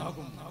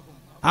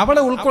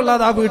 അവളെ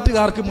ഉൾക്കൊള്ളാതെ ആ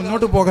വീട്ടുകാർക്ക്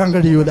മുന്നോട്ട് പോകാൻ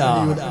കഴിയൂല.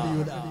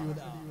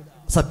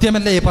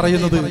 സത്യമല്ലേ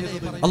പറയുന്നത്?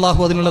 അള്ളാഹു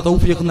അതിനുള്ള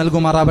തൗഫീഖ്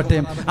നൽകുമാറാവട്ടെ.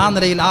 ആ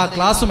നിലയിൽ ആ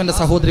ക്ലാസ്സും എന്റെ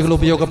സഹോദരികൾ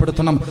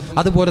ഉപയോഗപ്പെടുത്തണം.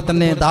 അതുപോലെ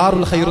തന്നെ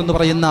ദാറുൽ ഖൈർ എന്ന്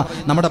പറയുന്ന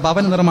നമ്മുടെ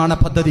ഭവന നിർമ്മാണ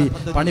പദ്ധതി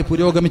പണി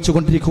പുരോഗമിച്ചു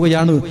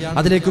കൊണ്ടിരിക്കുകയാണ്.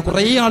 അതിലേക്ക്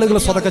കുറെ ആളുകൾ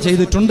സ്വതക്ക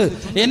ചെയ്തിട്ടുണ്ട്.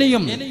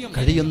 ഇനിയും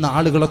കഴിയുന്ന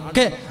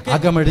ആളുകളൊക്കെ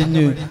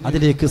അകമഴിഞ്ഞ്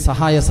അതിലേക്ക്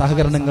സഹായ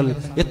സഹകരണങ്ങൾ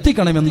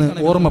എത്തിക്കണമെന്ന്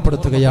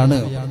ഓർമ്മപ്പെടുത്തുകയാണ്.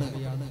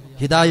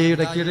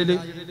 ഹിദായയുടെ കീഴിൽ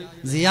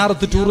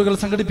സിയാറത്ത് ടൂറുകൾ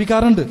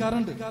സംഘടിപ്പിക്കാറുണ്ട്.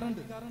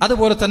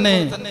 അതുപോലെ തന്നെ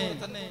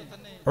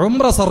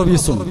ഉംറ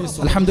സർവീസും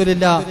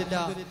അൽഹംദുലില്ലാഹ്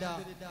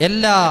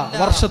എല്ലാ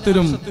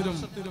വർഷത്തിലും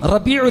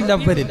റബീഉൽ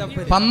അവ്വലിൽ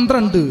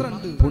 12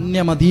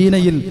 പുണ്യ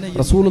മദീനയിൽ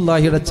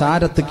റസൂലുള്ളാഹിയുടെ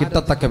ചാരത്ത്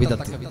കിട്ടത്തക്ക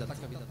വിധത്തിൽ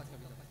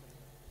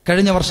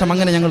കഴിഞ്ഞ വർഷം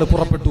അങ്ങനെ ഞങ്ങൾ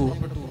പുറപ്പെട്ടു.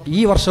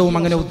 ഈ വർഷവും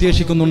അങ്ങനെ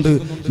ഉദ്ദേശിക്കുന്നുണ്ട്.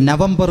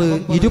 നവംബർ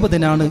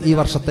 20-നാണ് ഈ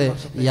വർഷത്തെ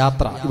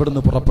യാത്ര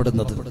ഇവിടുന്ന്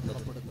പുറപ്പെടുന്നത്.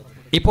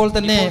 ഇപ്പോൾ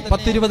തന്നെ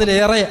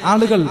 10-20-ലേറെ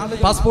ആളുകൾ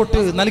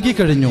പാസ്പോർട്ട് നൽകി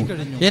കഴിഞ്ഞു.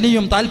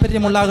 ഇനിയും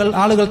താല്പര്യമുള്ള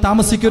ആളുകൾ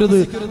താമസിക്കരുത്.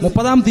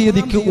 30-ാം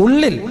തീയതിക്ക്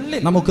ഉള്ളിൽ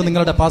നമുക്ക്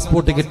നിങ്ങളുടെ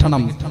പാസ്പോർട്ട്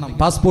കിട്ടണം.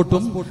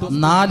 പാസ്പോർട്ടും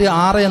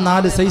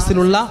 4/6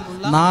 സൈസിലുള്ള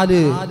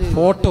 4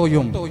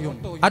 ഫോട്ടോയും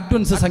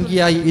അഡ്വാൻസ്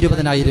സംഖ്യയായി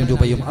 20,000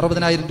 രൂപയും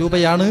 60,000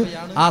 രൂപയാണ്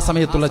ആ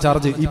സമയത്തുള്ള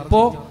ചാർജ്.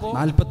 ഇപ്പോ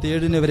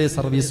 47 വരെ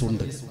സർവീസ്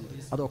ഉണ്ട്.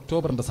 അത്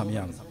ഒക്ടോബറിന്റെ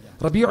സമയമാണ്.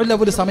 റബീഉൽ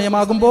അവ്വൽ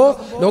സമയമാകുമ്പോ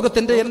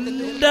ലോകത്തിന്റെ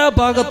എല്ലാ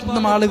ഭാഗത്തു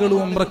നിന്നും ആളുകൾ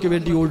ഉംറയ്ക്ക്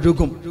വേണ്ടി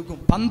ഒഴുകും.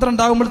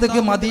 12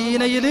 ആകുമ്പോഴത്തേക്ക്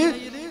മദീനയില്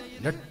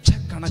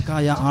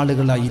ലക്ഷക്കണക്കായ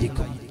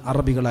ആളുകളായിരിക്കും.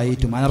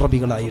 അറബികളായിട്ടും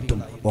അനറബികളായിട്ടും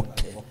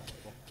ഒക്കെ,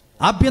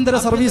 ആഭ്യന്തര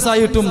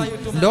സർവീസായിട്ടും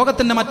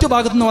ലോകത്തിന്റെ മറ്റു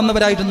ഭാഗത്തു നിന്ന്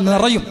വന്നവരായിട്ടും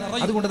നിറയും.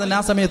 അതുകൊണ്ട് തന്നെ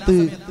ആ സമയത്ത്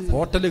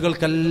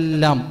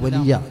ഹോട്ടലുകൾക്കെല്ലാം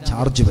വലിയ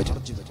ചാർജ് വരും.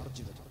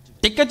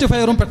 ടിക്കറ്റ്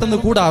ഫെയറും പെട്ടെന്ന്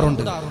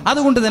കൂടാറുണ്ട്.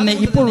 അതുകൊണ്ട് തന്നെ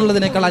ഇപ്പോൾ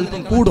ഉള്ളതിനേക്കാൾ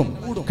അല്പം കൂടും.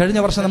 കഴിഞ്ഞ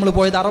വർഷം നമ്മൾ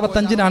പോയത്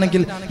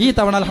 65-നാണെങ്കിൽ ഈ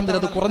തവണ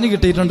അൽഹംദുലില്ലാഹ് അത് കുറഞ്ഞു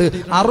കിട്ടിയിട്ടുണ്ട്.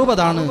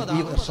 60 ഈ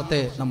വർഷത്തെ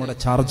നമ്മുടെ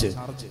ചാർജ്.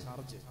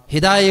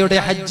 ഹിദായയുടെ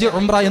ഹജ്ജ്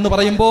ഉംറ എന്ന്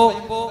പറയുമ്പോ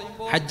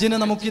ഹജ്ജിന്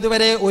നമുക്ക്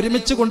ഇതുവരെ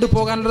ഒരുമിച്ച്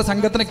കൊണ്ടുപോകാനുള്ള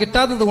സംഘത്തിന്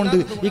കിട്ടാത്തത് കൊണ്ട്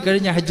ഈ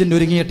കഴിഞ്ഞ ഹജ്ജിന്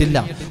ഒരുങ്ങിയിട്ടില്ല.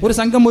 ഒരു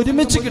സംഘം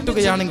ഒരുമിച്ച്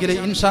കിട്ടുകയാണെങ്കിൽ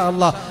ഇൻഷാ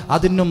അല്ലാഹ്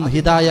അതിനും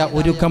ഹിദായ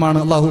ഒരുക്കമാണ്.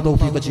 അല്ലാഹു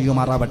തൗഫീഖ്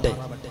ചെയ്യുമാറാവട്ടെ.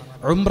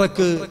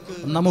 ഉംറക്ക്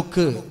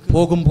നമുക്ക്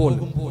പോകുമ്പോൾ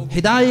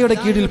ഹിദായയുടെ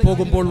കീഴിൽ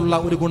പോകുമ്പോൾ ഉള്ള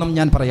ഒരു ഗുണം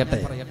ഞാൻ പറയട്ടെ.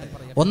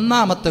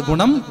 ഒന്നാമത്തെ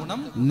ഗുണം,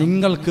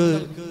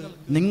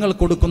 നിങ്ങൾ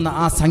കൊടുക്കുന്ന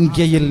ആ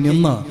സംഖ്യയിൽ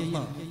നിന്ന്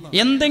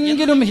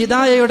എന്തെങ്കിലും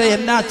ഹിദായയുടെ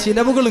എല്ലാ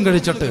ചിലവുകളും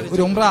കഴിച്ചിട്ട്,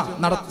 ഒരു ഉംറ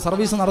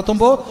സർവീസ്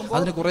നടത്തുമ്പോൾ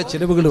അതിന് കുറെ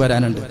ചിലവുകൾ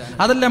വരാനുണ്ട്,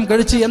 അതെല്ലാം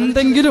കഴിച്ച്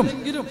എന്തെങ്കിലും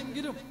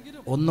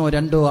 100,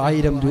 200,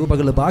 1000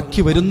 രൂപകൾ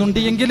ബാക്കി വരുന്നുണ്ട്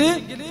എങ്കിൽ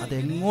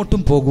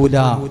അതെങ്ങോട്ടും പോകൂല.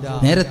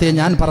 നേരത്തെ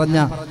ഞാൻ പറഞ്ഞ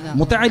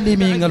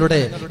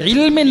മുതഅല്ലിമീങ്ങളുടെ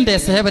ഇൽമിന്റെ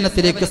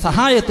സേവനത്തിലേക്ക്,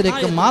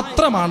 സഹായത്തിലേക്ക്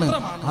മാത്രമാണ്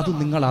അത്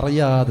നിങ്ങൾ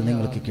അറിയാതെ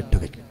നിങ്ങൾക്ക്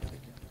കിട്ടുക.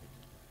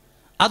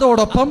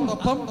 അതോടൊപ്പം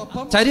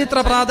ചരിത്ര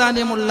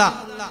പ്രാധാന്യമുള്ള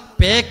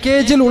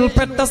പാക്കേജിൽ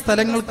ഉൾപ്പെട്ട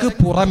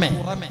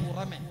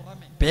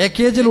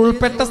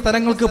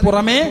സ്ഥലങ്ങൾക്ക്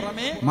പുറമെ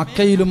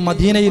മക്കയിലും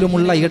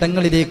മദീനയിലുമുള്ള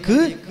ഇടങ്ങളിലേക്ക്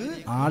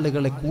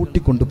ആളുകളെ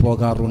കൂട്ടിക്കൊണ്ടു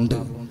പോകാറുണ്ട്.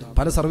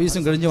 പല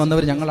സർവീസും കഴിഞ്ഞ്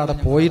വന്നവർ ഞങ്ങൾ അവിടെ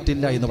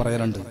പോയിട്ടില്ല എന്ന്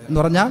പറയാറുണ്ട്. എന്ന്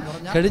പറഞ്ഞാൽ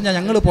കഴിഞ്ഞ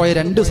ഞങ്ങൾ പോയ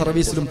 2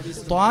 സർവീസിലും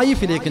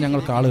ത്വായിഫിലേക്ക്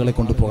ഞങ്ങൾക്ക് ആളുകളെ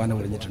കൊണ്ടുപോകാൻ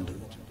കഴിഞ്ഞിട്ടുണ്ട്.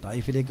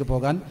 ത്വായിഫിലേക്ക്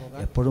പോകാൻ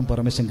എപ്പോഴും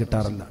പെർമിഷൻ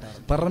കിട്ടാറില്ല.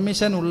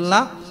 പെർമിഷനുള്ള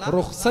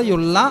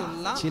റുഖ്സയുള്ള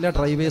ചില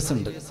ഡ്രൈവേഴ്സ്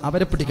ഉണ്ട്,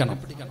 അവരെ പിടിക്കണം.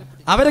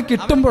 അവരെ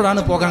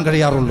കിട്ടുമ്പോഴാണ് പോകാൻ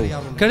കഴിയാറുള്ളൂ.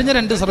 കഴിഞ്ഞ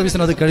 2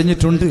 സർവീസിന് അത്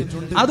കഴിഞ്ഞിട്ടുണ്ട്.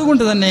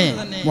 അതുകൊണ്ട് തന്നെ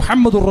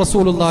മുഹമ്മദുർ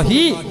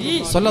റസൂലുള്ളാഹി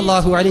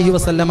സ്വല്ലല്ലാഹു അലൈഹി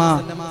വസല്ലമ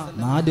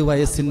 4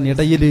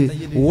 വയസ്സിനിടയിൽ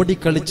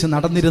ഓടിക്കളിച്ച്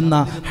നടന്നിരുന്ന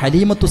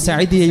ഹലീമത്തു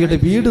സഅദിയയുടെ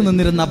വീട്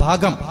നിന്നിരുന്ന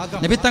ഭാഗം,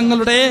 നബി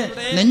തങ്ങളുടെ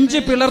നെഞ്ചു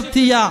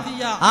പിളർത്തിയ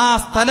ആ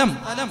സ്ഥലം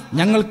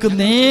ഞങ്ങൾക്ക്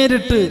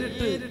നേരിട്ട്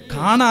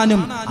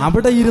കാണാനും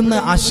അവിടെ ഇരുന്ന്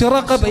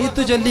അശ്റഖ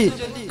ബൈത്ത് ചൊല്ലി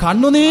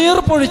കണ്ണുനീർ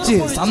പൊഴിച്ച്,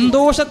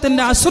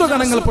 സന്തോഷത്തിന്റെ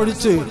അശ്രുകണങ്ങൾ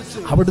പൊഴിച്ച്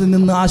അവിടെ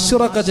നിന്ന്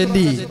അശ്റഖ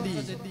ചൊല്ലി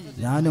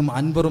ഞാനും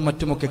അൻവറും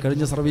മറ്റുമൊക്കെ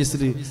കഴിഞ്ഞ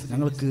സർവീസിൽ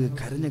ഞങ്ങൾക്ക്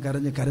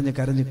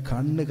കരഞ്ഞ്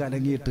കണ്ണ്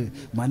കലങ്ങിയിട്ട്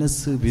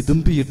മനസ്സ്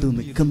വിതുമ്പിയിട്ട്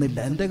നിൽക്കുന്നില്ല.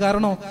 എന്റെ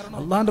കാരണം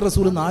അള്ളാന്റെ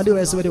റസൂൽ 4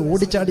 വയസ്സ് വരെ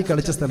ഓടിച്ചാടി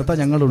കളിച്ച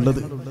സ്ഥലത്താണ്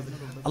ഞങ്ങളുള്ളത്.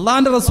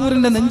 അള്ളാന്റെ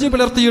റസൂലിന്റെ നെഞ്ചു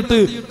പിളർത്തിയിട്ട്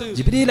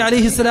ജിബ്രീൽ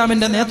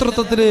അലൈഹിസ്സലാമിന്റെ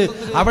നേതൃത്വത്തിൽ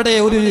അവിടെ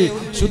ഒരു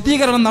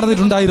ശുദ്ധീകരണം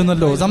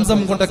നടന്നിട്ടുണ്ടായിരുന്നല്ലോ. സംസം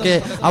കൊണ്ടൊക്കെ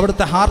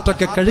അവിടുത്തെ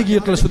ഹാർട്ടൊക്കെ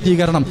കഴുകിയിട്ടുള്ള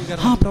ശുദ്ധീകരണം.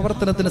 ആ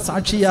പ്രവർത്തനത്തിന്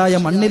സാക്ഷിയായ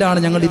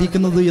മണ്ണിലാണ് ഞങ്ങൾ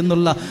ഇരിക്കുന്നത്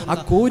എന്നുള്ള ആ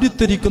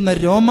കോരിത്തൊരിക്കുന്ന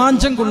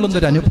രോമാഞ്ചം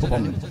കൊള്ളുന്നൊരു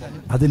അനുഭവം,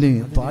 അതിന്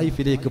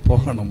ത്വായിഫിലേക്ക്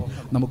പോകണം.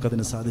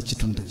 നമുക്കതിന്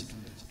സാധിച്ചിട്ടുണ്ട്.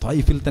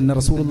 ത്വായിഫിൽ തന്നെ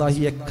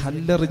റസൂലുള്ളാഹിയെ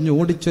കല്ലെറിഞ്ഞ്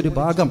ഓടിച്ചൊരു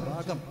ഭാഗം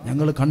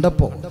ഞങ്ങൾ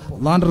കണ്ടപ്പോ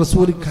അള്ളാന്റെ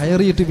റസൂൽ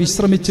കയറിയിട്ട്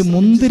വിശ്രമിച്ച്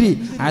മുന്തിരി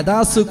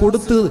അദാസ്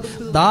കൊടുത്ത്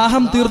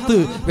ദാഹം തീർത്ത്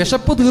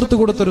വിശപ്പ് തീർത്ത്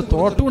കൊടുത്തൊരു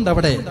തോട്ടമുണ്ട്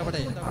അവിടെ.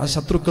 ആ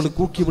ശത്രുക്കൾ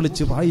കൂക്കി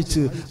വിളിച്ച്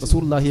വായിച്ച്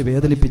റസൂലുള്ളാഹിയെ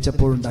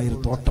വേദനിപ്പിച്ചപ്പോഴുണ്ടായൊരു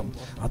തോട്ടം.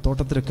 ആ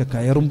തോട്ടത്തിലൊക്കെ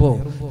കയറുമ്പോൾ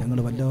ഞങ്ങൾ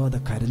വല്ലാതെ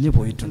കരഞ്ഞു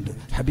പോയിട്ടുണ്ട്,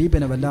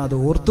 ഹബീബിനെ വല്ലാതെ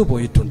ഓർത്തു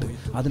പോയിട്ടുണ്ട്.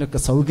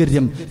 അതിനൊക്കെ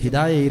സൗകര്യം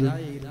ഹിദായയിൽ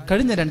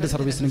കഴിഞ്ഞ 2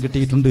 സർവീസിനും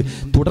കിട്ടിയിട്ടുണ്ട്.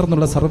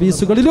 തുടർന്നുള്ള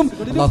സർവീസുകളിലും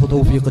അല്ലാഹു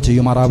തൗഫീഖ്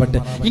ചെയ്യുമാറാവട്ടെ.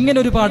 ഇങ്ങനെ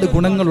ഒരുപാട്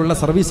ഗുണങ്ങളുള്ള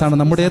സർവീസാണ്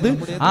നമ്മുടേത്.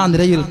 ആ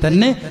നിരയിൽ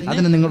തന്നെ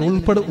അതിനെ നിങ്ങൾ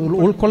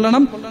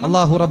ഉൾക്കൊള്ളണം.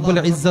 അല്ലാഹു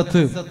റബ്ബുൽ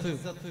ഇസ്സത്ത്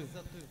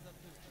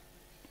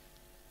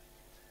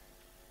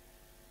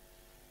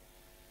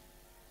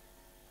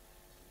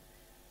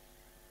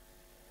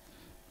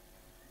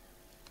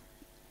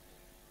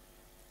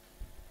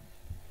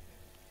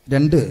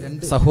രണ്ട്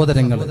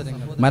സഹോദരങ്ങൾ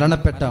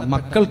മരണപ്പെട്ട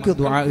മക്കൾക്ക്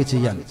ദുആ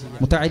ചെയ്യാൻ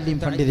മുതഅല്ലിം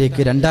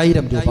ഫണ്ടിലേക്ക്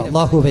 2000 രൂപ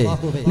അല്ലാഹുവേ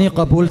നീ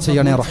ഖബൂൽ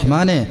ചെയ്യണേ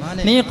റഹ്മാനെ,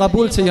 നീ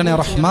ഖബൂൽ ചെയ്യണേ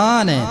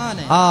റഹ്മാനെ.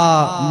 ആ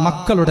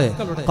മക്കളുടെ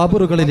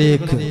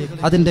ഖബറുകളിലേക്ക്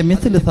അതിന്റെ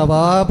മിസ്ൽ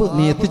സവാബ്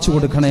നീ എത്തിച്ചു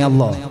കൊടുക്കണേ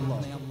അല്ലാഹ്.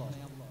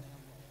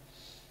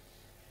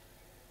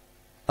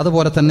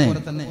 അതുപോലെ തന്നെ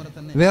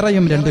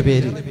വേറെയും 2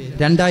 പേര്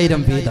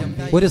 2000 വീതം,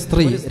 ഒരു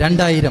സ്ത്രീ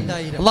 2000.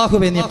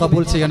 അല്ലാഹുവേ നീ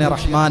ഖബൂൽ ചെയ്യണേ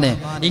റഹ്മാനെ.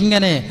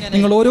 ഇങ്ങനെ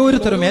നിങ്ങൾ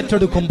ഓരോരുത്തരും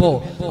ഏറ്റെടുക്കുമ്പോൾ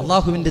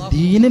അല്ലാഹുവിന്റെ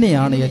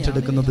ദീനിനെയാണ്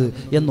ഏറ്റെടുക്കുന്നത്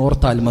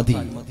എന്നോർത്താൽ മതി.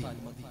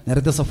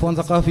 നേരത്തെ സഫ്വാൻ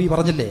സഖാഫി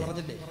പറഞ്ഞില്ലേ,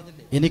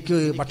 എനിക്ക്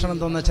ഭക്ഷണം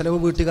തന്ന ചെലവ്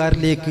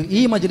വീട്ടുകാരിലേക്ക്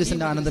ഈ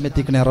മജ്ലിസിന്റെ ആനന്ദം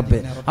എത്തിക്കണേ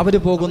റബ്ബേ.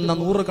 അവര് പോകുന്ന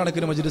 100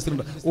 കണക്കിന്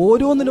മജ്ലിസിലുണ്ട്.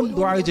 ഓരോന്നിലും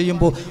ദുആ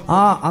ചെയ്യുമ്പോൾ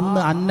ആ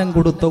അന്ന് അന്നം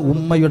കൊടുത്ത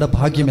ഉമ്മയുടെ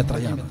ഭാഗ്യം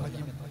എത്രയാണ്.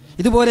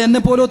 ഇതുപോലെ എന്നെ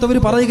പോലത്തവർ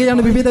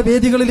പറയുകയാണ് വിവിധ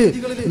വേദികളിൽ,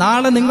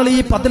 നാളെ നിങ്ങൾ ഈ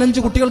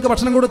 15 കുട്ടികൾക്ക്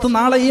ഭക്ഷണം കൊടുത്ത്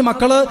നാളെ ഈ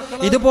മക്കള്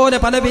ഇതുപോലെ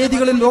പല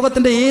വേദികളിൽ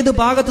ലോകത്തിന്റെ ഏത്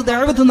ഭാഗത്ത്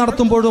ദഅവത്ത്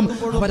നടത്തുമ്പോഴും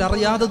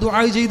അവരറിയാതെ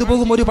ദുആ ചെയ്തു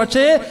പോകും. ഒരു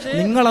പക്ഷേ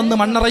നിങ്ങളന്ന്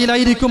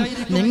മണ്ണറയിലായിരിക്കും,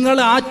 നിങ്ങൾ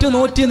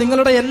ആറ്റുനോറ്റി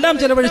നിങ്ങളുടെ എല്ലാം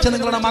ചെലവഴിച്ച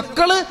നിങ്ങളുടെ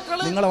മക്കള്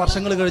നിങ്ങളെ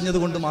വർഷങ്ങൾ കഴിഞ്ഞത്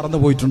കൊണ്ട്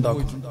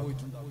മറന്നുപോയിട്ടുണ്ടാകും.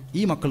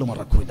 ഈ മക്കൾ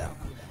മറക്കൂല.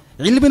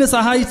 ഇൽമിന്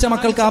സഹായിച്ച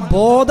മക്കൾക്ക് ആ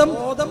ബോധം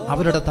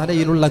അവരുടെ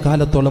തലയിലുള്ള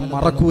കാലത്തോളം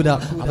മറക്കൂല.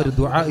 അവർ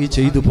ദുആ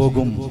ചെയ്തു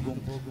പോകും.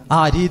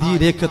 ആ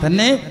രീതിയിലേക്ക്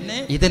തന്നെ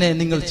ഇതിനെ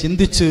നിങ്ങൾ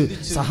ചിന്തിച്ച്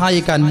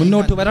സഹായിക്കാൻ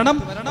മുന്നോട്ട് വരണം.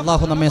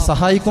 അല്ലാഹു നമ്മെ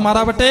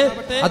സഹായിക്കുമാറാവട്ടെ.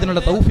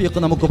 അതിനുള്ള തൗഫീഖ്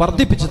നമുക്ക്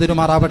വർദ്ധിപ്പിച്ചു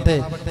തരുമാറാവട്ടെ.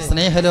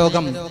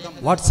 സ്നേഹലോകം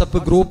വാട്സപ്പ്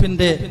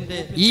ഗ്രൂപ്പിന്റെ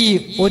ഈ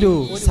ഒരു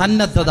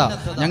സന്നദ്ധത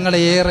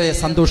ഞങ്ങളെ ഏറെ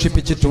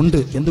സന്തോഷിപ്പിച്ചിട്ടുണ്ട്.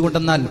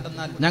 എന്തുകൊണ്ടെന്നാൽ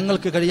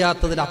ഞങ്ങൾക്ക്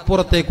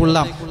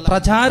കഴിയാത്തതിനപ്പുറത്തേക്കുള്ള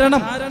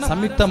പ്രചാരണം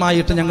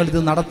സംയുക്തമായിട്ട് ഞങ്ങൾ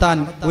ഇത് നടത്താൻ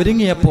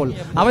ഒരുങ്ങിയപ്പോൾ,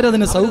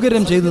 അവരതിന്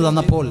സൗകര്യം ചെയ്തു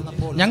തന്നപ്പോൾ,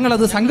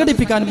 ഞങ്ങളത്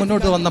സംഘടിപ്പിക്കാൻ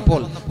മുന്നോട്ട്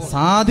വന്നപ്പോൾ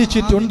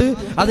സാധിച്ചിട്ടുണ്ട്.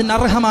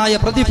 അതിനർഹമായ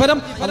പ്രതിഫലം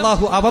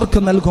അല്ലാഹു അവർക്ക്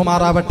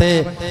നൽകുമാറാവട്ടെ.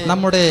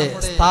 നമ്മുടെ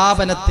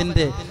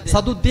സ്ഥാപനത്തിന്റെ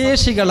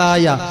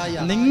സതുദ്ദേശികളായ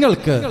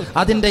നിങ്ങൾക്ക്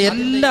അതിന്റെ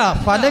എല്ലാ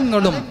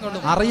ഫലങ്ങളും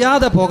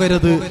അറിയാതെ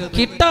പോകരുത്,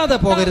 കിട്ടാതെ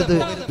പോകരുത്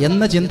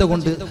എന്ന ചിന്ത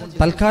കൊണ്ട്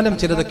തൽക്കാലം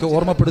ചിലതൊക്കെ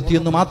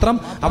ഓർമ്മപ്പെടുത്തിയെന്ന് മാത്രം.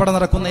 അവിടെ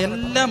നടക്കുന്ന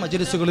എല്ലാ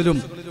മജ്ലിസുകളിലും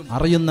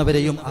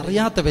അറിയുന്നവരെയും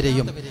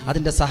അറിയാത്തവരെയും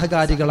അതിന്റെ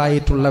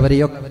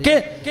സഹകാരികളായിട്ടുള്ളവരെയൊക്കെ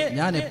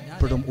ഞാൻ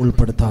എപ്പോഴും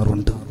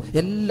ഉൾപ്പെടുത്താറുണ്ട്.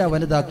 എല്ലാ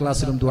വനിതാ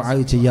ക്ലാസ്സിലും ദുആ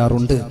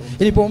ചെയ്യാറുണ്ട്.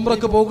 ഇനിയിപ്പോ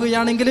ഉംറക്ക്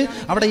പോകുകയാണെങ്കിൽ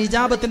അവിടെ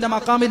ഇജാബത്തിന്റെ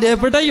മഖാമിൽ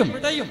എവിടെയും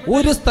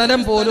ഒരു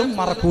സ്ഥലം പോലും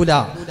മറക്കൂല.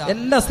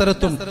 എല്ലാ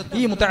സ്ഥലത്തും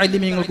ഈ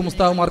മുതഅല്ലിമീങ്ങൾക്കും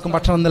ഉസ്താദുമാർക്കും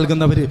ഭക്ഷണം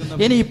നൽകുന്നവര്,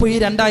 ഇനിയിപ്പോ ഈ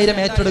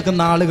 2000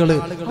 ഏറ്റെടുക്കുന്ന ആളുകള്,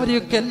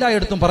 അവരെയൊക്കെ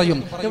എല്ലായിടത്തും പറയും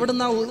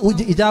എവിടുന്നാ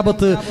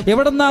ഇജാബത്ത്,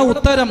 എവിടുന്നാ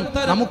ഉത്തരം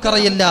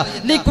നമുക്കറിയില്ല.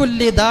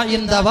 ലികുല്ലി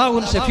ദാഇൻ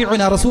ദവാഉൻ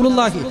ശഫീഉന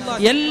റസൂലുള്ളാഹി,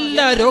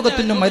 എല്ലാ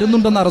രോഗത്തിനും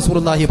മരുന്നുണ്ടെന്നാണ്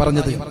റസൂലുള്ളാഹി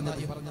പറഞ്ഞത്.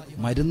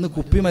 മരുന്ന്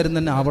കുപ്പി മരുന്ന്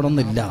തന്നെ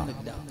ആവണമെന്നില്ല,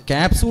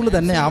 ക്യാപ്സൂൾ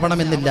തന്നെ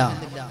ആവണമെന്നില്ല.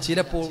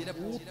 ചിലപ്പോൾ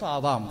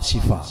ഊത്താവാം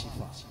ശിഫ,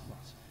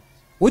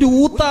 ഒരു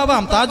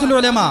ഊത്താവാം. താജുൽ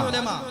ഉലമ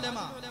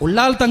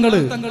ഉള്ളാൾ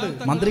തങ്ങള്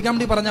മന്ത്രിക്കാൻ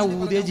വേണ്ടി പറഞ്ഞ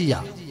ഊതേ ചെയ്യാ.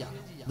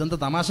 ഇതെന്താ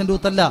തമാശന്റെ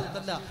ഊത്തല്ല,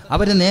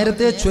 അവര്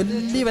നേരത്തെ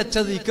ചൊല്ലി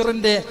വെച്ചത്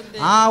ഇക്കറിന്റെ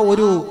ആ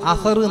ഒരു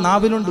അസർ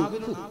നാവിലുണ്ട്.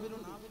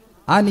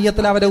 ആ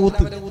നിയത്തിൽ അവരെ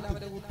ഊത്ത്,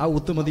 ആ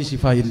ഊത്ത് മതി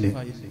ശിഫായില്ലേ.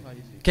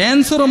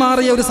 ക്യാൻസർ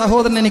മാറിയ ഒരു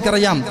സഹോദരൻ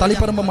എനിക്കറിയാം,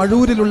 തളിപ്പറമ്പ്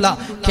മഴൂരിലുള്ള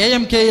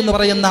KMK എന്ന്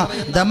പറയുന്ന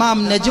ദമാം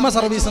നജ്മ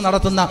സർവീസ്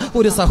നടത്തുന്ന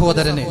ഒരു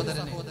സഹോദരന്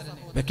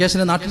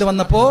വെക്കേഷന് നാട്ടിൽ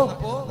വന്നപ്പോ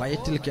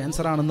വയറ്റിൽ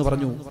ക്യാൻസർ ആണെന്ന്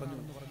പറഞ്ഞു.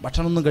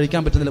 ഭക്ഷണമൊന്നും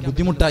കഴിക്കാൻ പറ്റുന്നില്ല,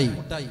 ബുദ്ധിമുട്ടായി.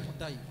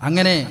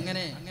 അങ്ങനെ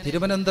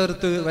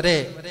തിരുവനന്തപുരത്ത് വരെ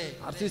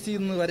RCC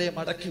വരെ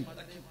മടക്കി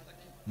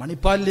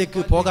മണിപ്പാലിലേക്ക്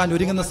പോകാൻ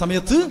ഒരുങ്ങുന്ന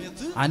സമയത്ത്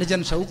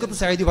അനുജൻ ഷൗക്കത്ത്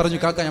സയ്യിദി പറഞ്ഞു,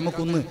 കാക്ക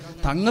നമുക്കൊന്ന്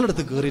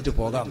തങ്ങളടുത്ത് കയറിയിട്ട്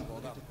പോകാം.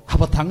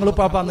 അപ്പൊ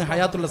തങ്ങളുപ്പാപ്പ അന്ന്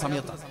ഹയാത്തുള്ള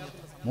സമയത്ത്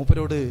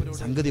മൂപ്പരോട്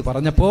സംഗതി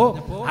പറഞ്ഞപ്പോ,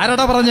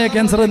 ആരടാ പറഞ്ഞേ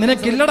ക്യാൻസർ,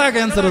 നിനക്കില്ലടാ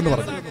ക്യാൻസർ എന്ന്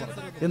പറഞ്ഞു.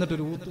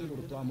 എന്നിട്ടൊരു ഊത്ത്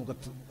കൊടുത്തു ആ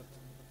മുഖത്ത്.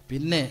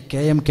 പിന്നെ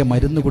KMK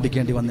മരുന്ന്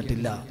കുടിക്കേണ്ടി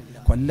വന്നിട്ടില്ല.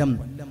 കൊല്ലം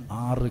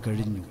 6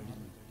 കഴിഞ്ഞു,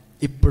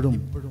 ഇപ്പോഴും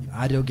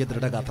ആരോഗ്യ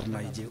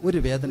ദൃഢഗാത്രനായി, ഒരു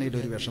വേദനയിൽ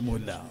ഒരു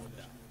വിഷമവുമില്ല.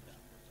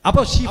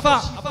 അപ്പൊ ശിഫ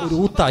ഒരു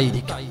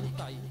ഊത്തായിരിക്കാം,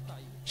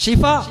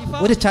 ശിഫ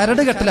ഒരു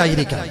ചരട്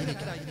കെട്ടലായിരിക്കാം,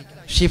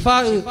 ഷിഫ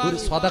ഒരു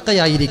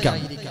സ്വതക്കയായിരിക്കാം.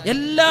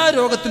 എല്ലാ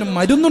രോഗത്തിനും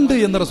മരുന്നുണ്ട്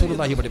എന്ന്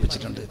റസൂലുള്ളാഹി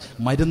പഠിപ്പിച്ചിട്ടുണ്ട്.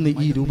 മരുന്ന്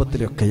ഈ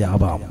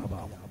രൂപത്തിലൊക്കെയാവാം.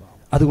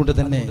 അതുകൊണ്ട്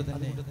തന്നെ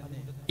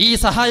ഈ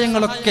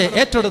സഹായങ്ങളൊക്കെ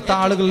ഏറ്റെടുത്ത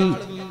ആളുകൾ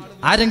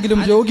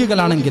ആരെങ്കിലും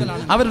രോഗികളാണെങ്കിൽ,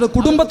 അവരുടെ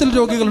കുടുംബത്തിൽ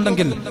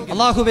രോഗികളുണ്ടെങ്കിൽ,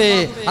 അല്ലാഹുവേ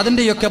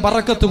അതിന്റെയൊക്കെ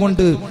ബറക്കത്ത്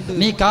കൊണ്ട്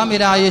നീ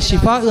കാമിലായ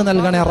ശിഫാ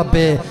നൽകണേ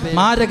റബ്ബേ,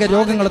 മാരക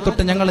രോഗങ്ങളെ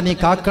തൊട്ട് ഞങ്ങളെ നീ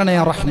കാക്കണേ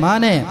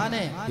റഹ്മാനെ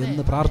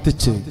എന്ന്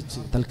പ്രാർത്ഥിച്ച്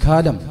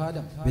തൽക്കാലം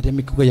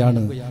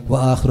വിരമിക്കുകയാണ്.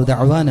 വആഖിറു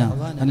ദഅവാന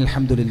അനിൽ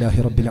ഹംദുലില്ലാഹി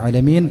റബ്ബിൽ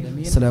ആലമീൻ.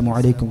 അസ്സലാമു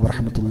അലൈക്കും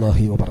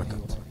വറഹ്മത്തുള്ളാഹി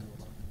വബറകാതുഹു.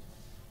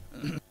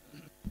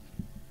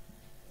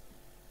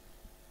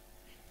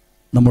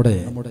 നമ്മുടെ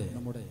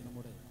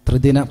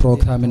ത്രിദിന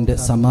പ്രോഗ്രാമിന്റെ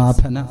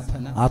സമാപന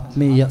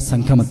ആത്മീയ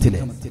സംഗമത്തിലെ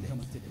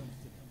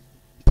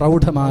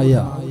പ്രൗഢമായ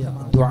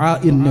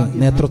ദുആഇന്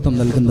നേതൃത്വം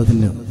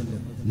നൽകുന്നതിന്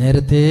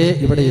നേരത്തെ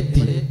ഇവിടെ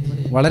എത്തി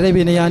വളരെ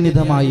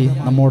വിനയാന്വിതമായി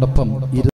നമ്മോടൊപ്പം